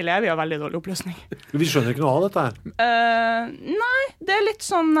simuleringen vi lever i har veldig dårlig oppløsning. Vi skjønner ikke noe av dette her. Nei, det er litt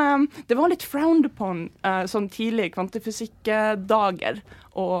sånn, det var litt frowned upon sånn tidlig kvantefysikkdager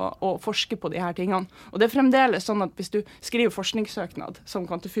å forske på de her tingene. Og det er fremdeles sånn at hvis du skriver forskningssøknad som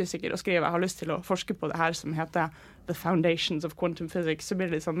kvantefysiker og skriver jeg har lyst til å forske på det her som heter The Foundations of Quantum Physics, så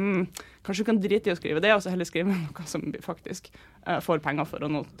blir det litt sånn, kanskje du kan drite i å skrive det, og så heller skrive noe som vi faktisk får penger for, og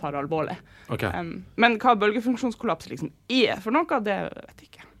nå tar det alvorlig. Okay. Men hva bølgefunksjonskollaps liksom er for noe, det vet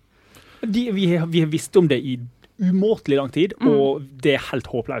jeg ikke. Vi har visst om det i umåtelig lang tid, og det er helt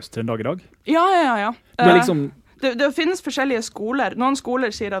håpløst til en dag i dag. Ja. Det er liksom... Det finnes forskjellige skoler. Noen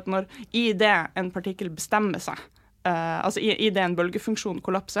skoler sier at når i det en partikkel bestemmer seg, altså i det en bølgefunksjon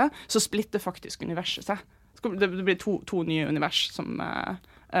kollapser, så splitter faktisk universet seg. Det blir to nye univers som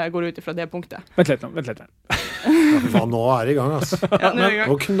går ut ifra det punktet. Vent litt. Ja, nå er det i gang, altså. Ja,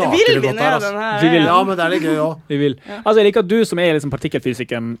 nå knaker det godt her, altså. Ja, men det er litt gøy også. Vi vil. Altså, jeg liker at du som er liksom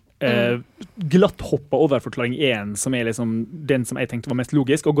partikkelfysikken glatt hopper over forklaring 1, som er liksom den som jeg tenkte var mest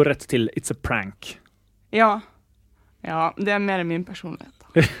logisk, og går rett til it's a prank. Ja, det er mer min personlighet.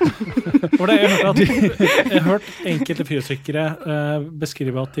 For det jeg har hørt enkelte fysikere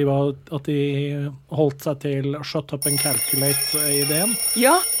beskrive at de holdt seg til shut up and calculate-ideen.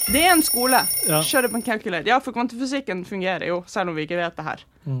 Ja, det er en skole. Ja. Shut up and calculate. Ja, for kvantefysikken fungerer jo, selv om vi ikke vet det her.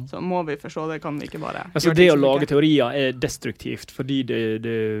 Så må vi forstå det, kan vi ikke bare... Altså det å lage teorier er destruktivt, fordi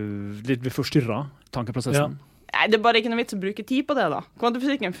det vil forstyrre tankeprosessen. Ja. Nei, det er bare ikke noe vits å bruke tid på det da.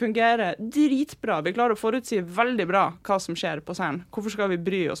 Kvantefysikken fungerer dritbra. Vi klarer å forutsi veldig bra hva som skjer på CERN. Hvorfor skal vi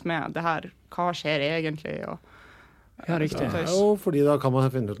bry oss med det her? Hva skjer egentlig? Ja, riktig. Det er jo fordi da kan man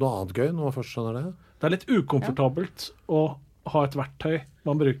finne ut noe annet gøy når man først skjønner det. Det er litt ukomfortabelt å ha et verktøy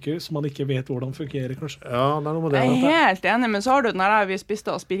man bruker som man ikke vet hvordan fungerer, kanskje. Ja, det er noe med det. Jeg er helt enig, men så har du den der vi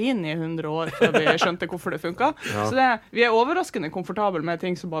spiste aspirin i 100 år før vi skjønte hvorfor det funka. Ja. Så vi er overraskende komfortable med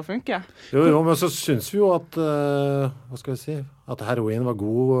ting som bare funker. Jo, men så syns vi jo at hva skal vi si, at heroin var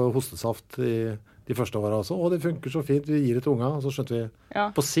god hostesaft i de første årene også. Å, det funker så fint, vi gir det til unga, og så skjønte vi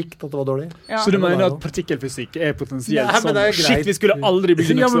på sikt at det var dårlig. Ja. Så du mener at partikkelfysikk er potensielt sånn? Shit, vi skulle aldri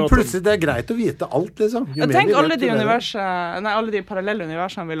bygge nok men plutselig det er greit å vite alt, liksom. Tenk alle de parallelle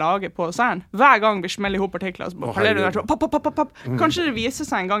universene vi lager på CERN. Hver gang vi smeller ihop partikler, så parallelle universer, Kanskje det viser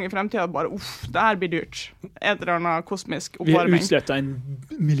seg en gang i fremtiden at bare, det her blir dyrt. Et eller annet kosmisk oppvarming. Vi har utslettet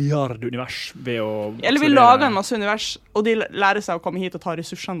 1 milliard univers ved å... Eller vi lager en masse univers, og de lærer seg å komme hit og ta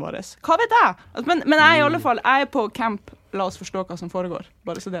ressursene våre. Hva vet jeg? Men jeg i alle fall, jeg er på camp, la oss forstå hva som foregår,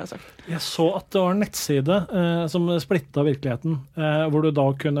 bare så det er sagt. Jeg så at det var en nettside som splittet virkeligheten, hvor du da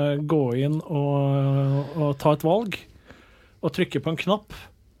kunne gå inn og ta et valg, og trykke på en knapp.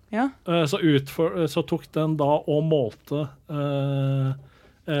 Ja. Så tok den da og målte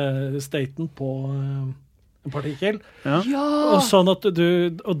staten på en partikkel. Ja. Og sånn at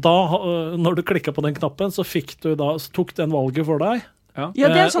når du klikket på den knappen, så tok den valget for deg. Ja, det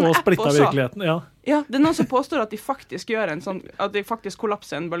er en sånn og app også. Ja, det er noen som påstår at de faktisk gjør at de faktisk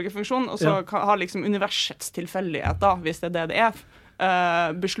kollapser en bølgefunksjon, og så har liksom universets tilfeldighet, da, hvis det er det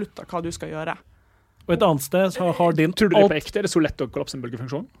er, besluttet hva du skal gjøre. Og et annet sted så har din... Tror du det på ekte? Er det så lett å kollapse en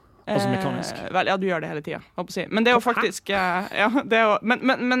bølgefunksjon? Altså mekanisk? Vel, du gjør det hele tiden, håper jeg. Men det er jo faktisk...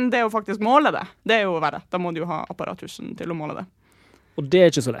 men det er jo faktisk måle det. Det er jo verre. Da må du jo ha apparatusen til å måle det. Og det er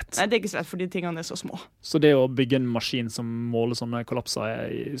ikke så lett. Nei, det er ikke så lett, fordi tingene er så små. Så det å bygge en maskin som måler sånne kollapser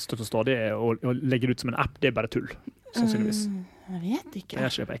i støtt og stadig, og legge det ut som en app, det er bare tull, sannsynligvis. Jeg vet ikke. Det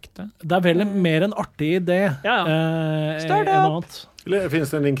er ikke på ekte. Det er vel mer en artig idé. Startup!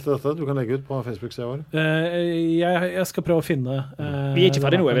 Finnes det en link til dette du kan legge ut på Facebook-sida vår? Jeg skal prøve å finne... Vi er ikke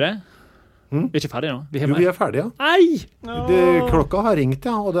ferdige nå, er vi det? Vi er ikke ferdige nå. Vi er ferdige, ja. Nei! Klokka har ringt,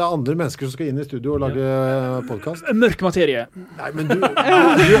 ja, og det er andre mennesker som skal inn i studio og lage podcast. Mørk materie. Nei, men hva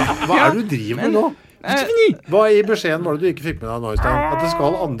er det du driver med nå? Hva i beskjeden var det du ikke fikk med deg nå, Øystein? At det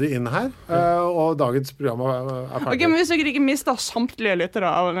skal andre inn her, og dagens program er ferdig. Ok, men hvis jeg ikke mistet samtlige lyttere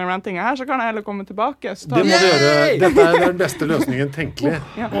av den rantingen her, så kan jeg heller komme tilbake. Det må du gjøre. Dette er den beste løsningen tenkelig.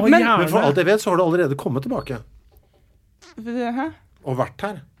 Men for alt jeg vet, så har du allerede kommet tilbake. Hæ? Og vært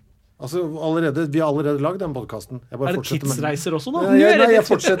her. Altså, vi har allerede lagd den podcasten. Er det tidsreiser også, da? Jeg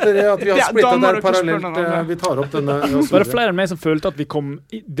fortsetter at vi har splittet der parallelt. Vi tar opp denne. Var det flere enn meg som følte at vi kom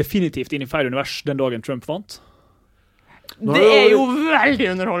definitivt inn i feil univers den dagen Trump vant? Det er jo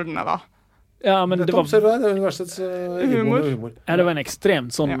veldig underholdende, da. Ja, men det var universets humor. Ja, det var en ekstremt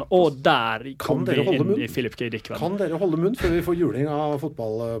sånn, og der kom vi inn i Philip K. Dick. Kan dere holde munn før vi får juling av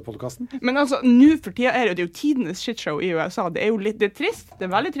fotballpodcasten? Men altså, nå for tida er det jo tidenes shitshow i USA. Det er jo litt, det er trist, det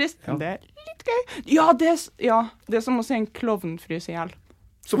er veldig trist, men det er litt gøy. Ja, det er som å se en klovn fryse i hjel.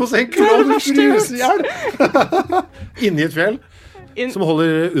 Som å se en klovn fryse i hjel? Inni et fjell, som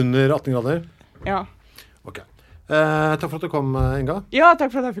holder under 18 grader? Ja. Ok. Takk for at du kom, Inga. Ja,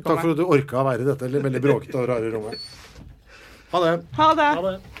 takk for at jeg fikk komme. Takk for at du orket å være i dette veldig bråkete og rare rommet. Ha det. Ha det. Ha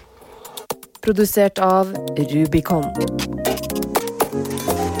det. Produsert av Rubicon.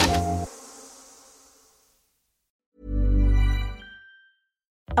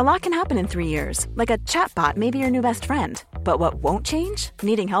 A lot can happen in 3 years, like a chatbot may be your new best friend. But what won't change?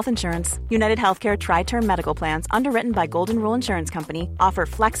 Needing health insurance. United Healthcare Tri-Term Medical Plans, underwritten by Golden Rule Insurance Company, offer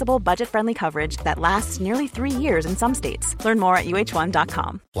flexible, budget-friendly coverage that lasts nearly 3 years in some states. Learn more at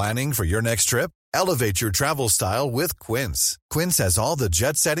uh1.com. Planning for your next trip? Elevate your travel style with Quince. Quince has all the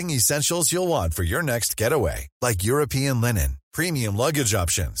jet-setting essentials you'll want for your next getaway, like European linen, premium luggage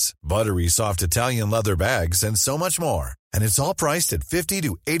options, buttery soft Italian leather bags, and so much more. And it's all priced at 50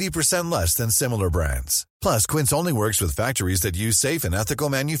 to 80% less than similar brands. Plus, Quince only works with factories that use safe and ethical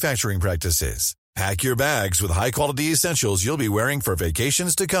manufacturing practices. Pack your bags with high-quality essentials you'll be wearing for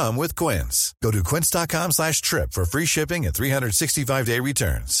vacations to come with Quince. Go to quince.com/trip for free shipping and 365-day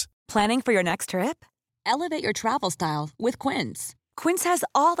returns. Planning for your next trip? Elevate your travel style with Quince. Quince has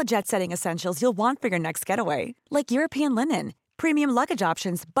all the jet-setting essentials you'll want for your next getaway, like European linen, premium luggage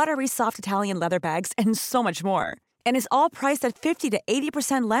options, buttery soft Italian leather bags, and so much more. And is all priced at 50 to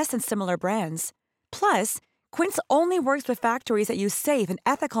 80% less than similar brands. Plus, Quince only works with factories that use safe and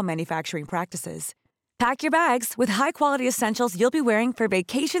ethical manufacturing practices. Pack your bags with high-quality essentials you'll be wearing for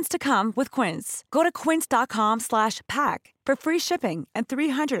vacations to come with Quince. Go to quince.com/pack for free shipping and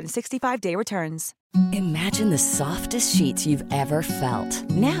 365-day returns. Imagine the softest sheets you've ever felt.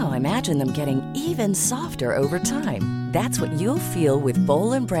 Now imagine them getting even softer over time. That's what you'll feel with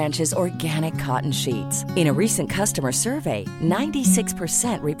Boll & Branch's organic cotton sheets. In a recent customer survey,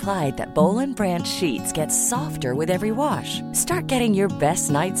 96% replied that Boll & Branch sheets get softer with every wash. Start getting your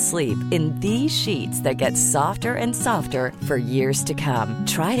best night's sleep in these sheets that get softer and softer for years to come.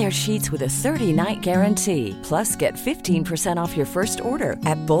 Try their sheets with a 30-night guarantee. Plus, get 15% off your first order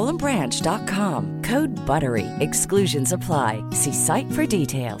at bollandbranch.com. Code BUTTERY. Exclusions apply. See site for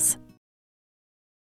details.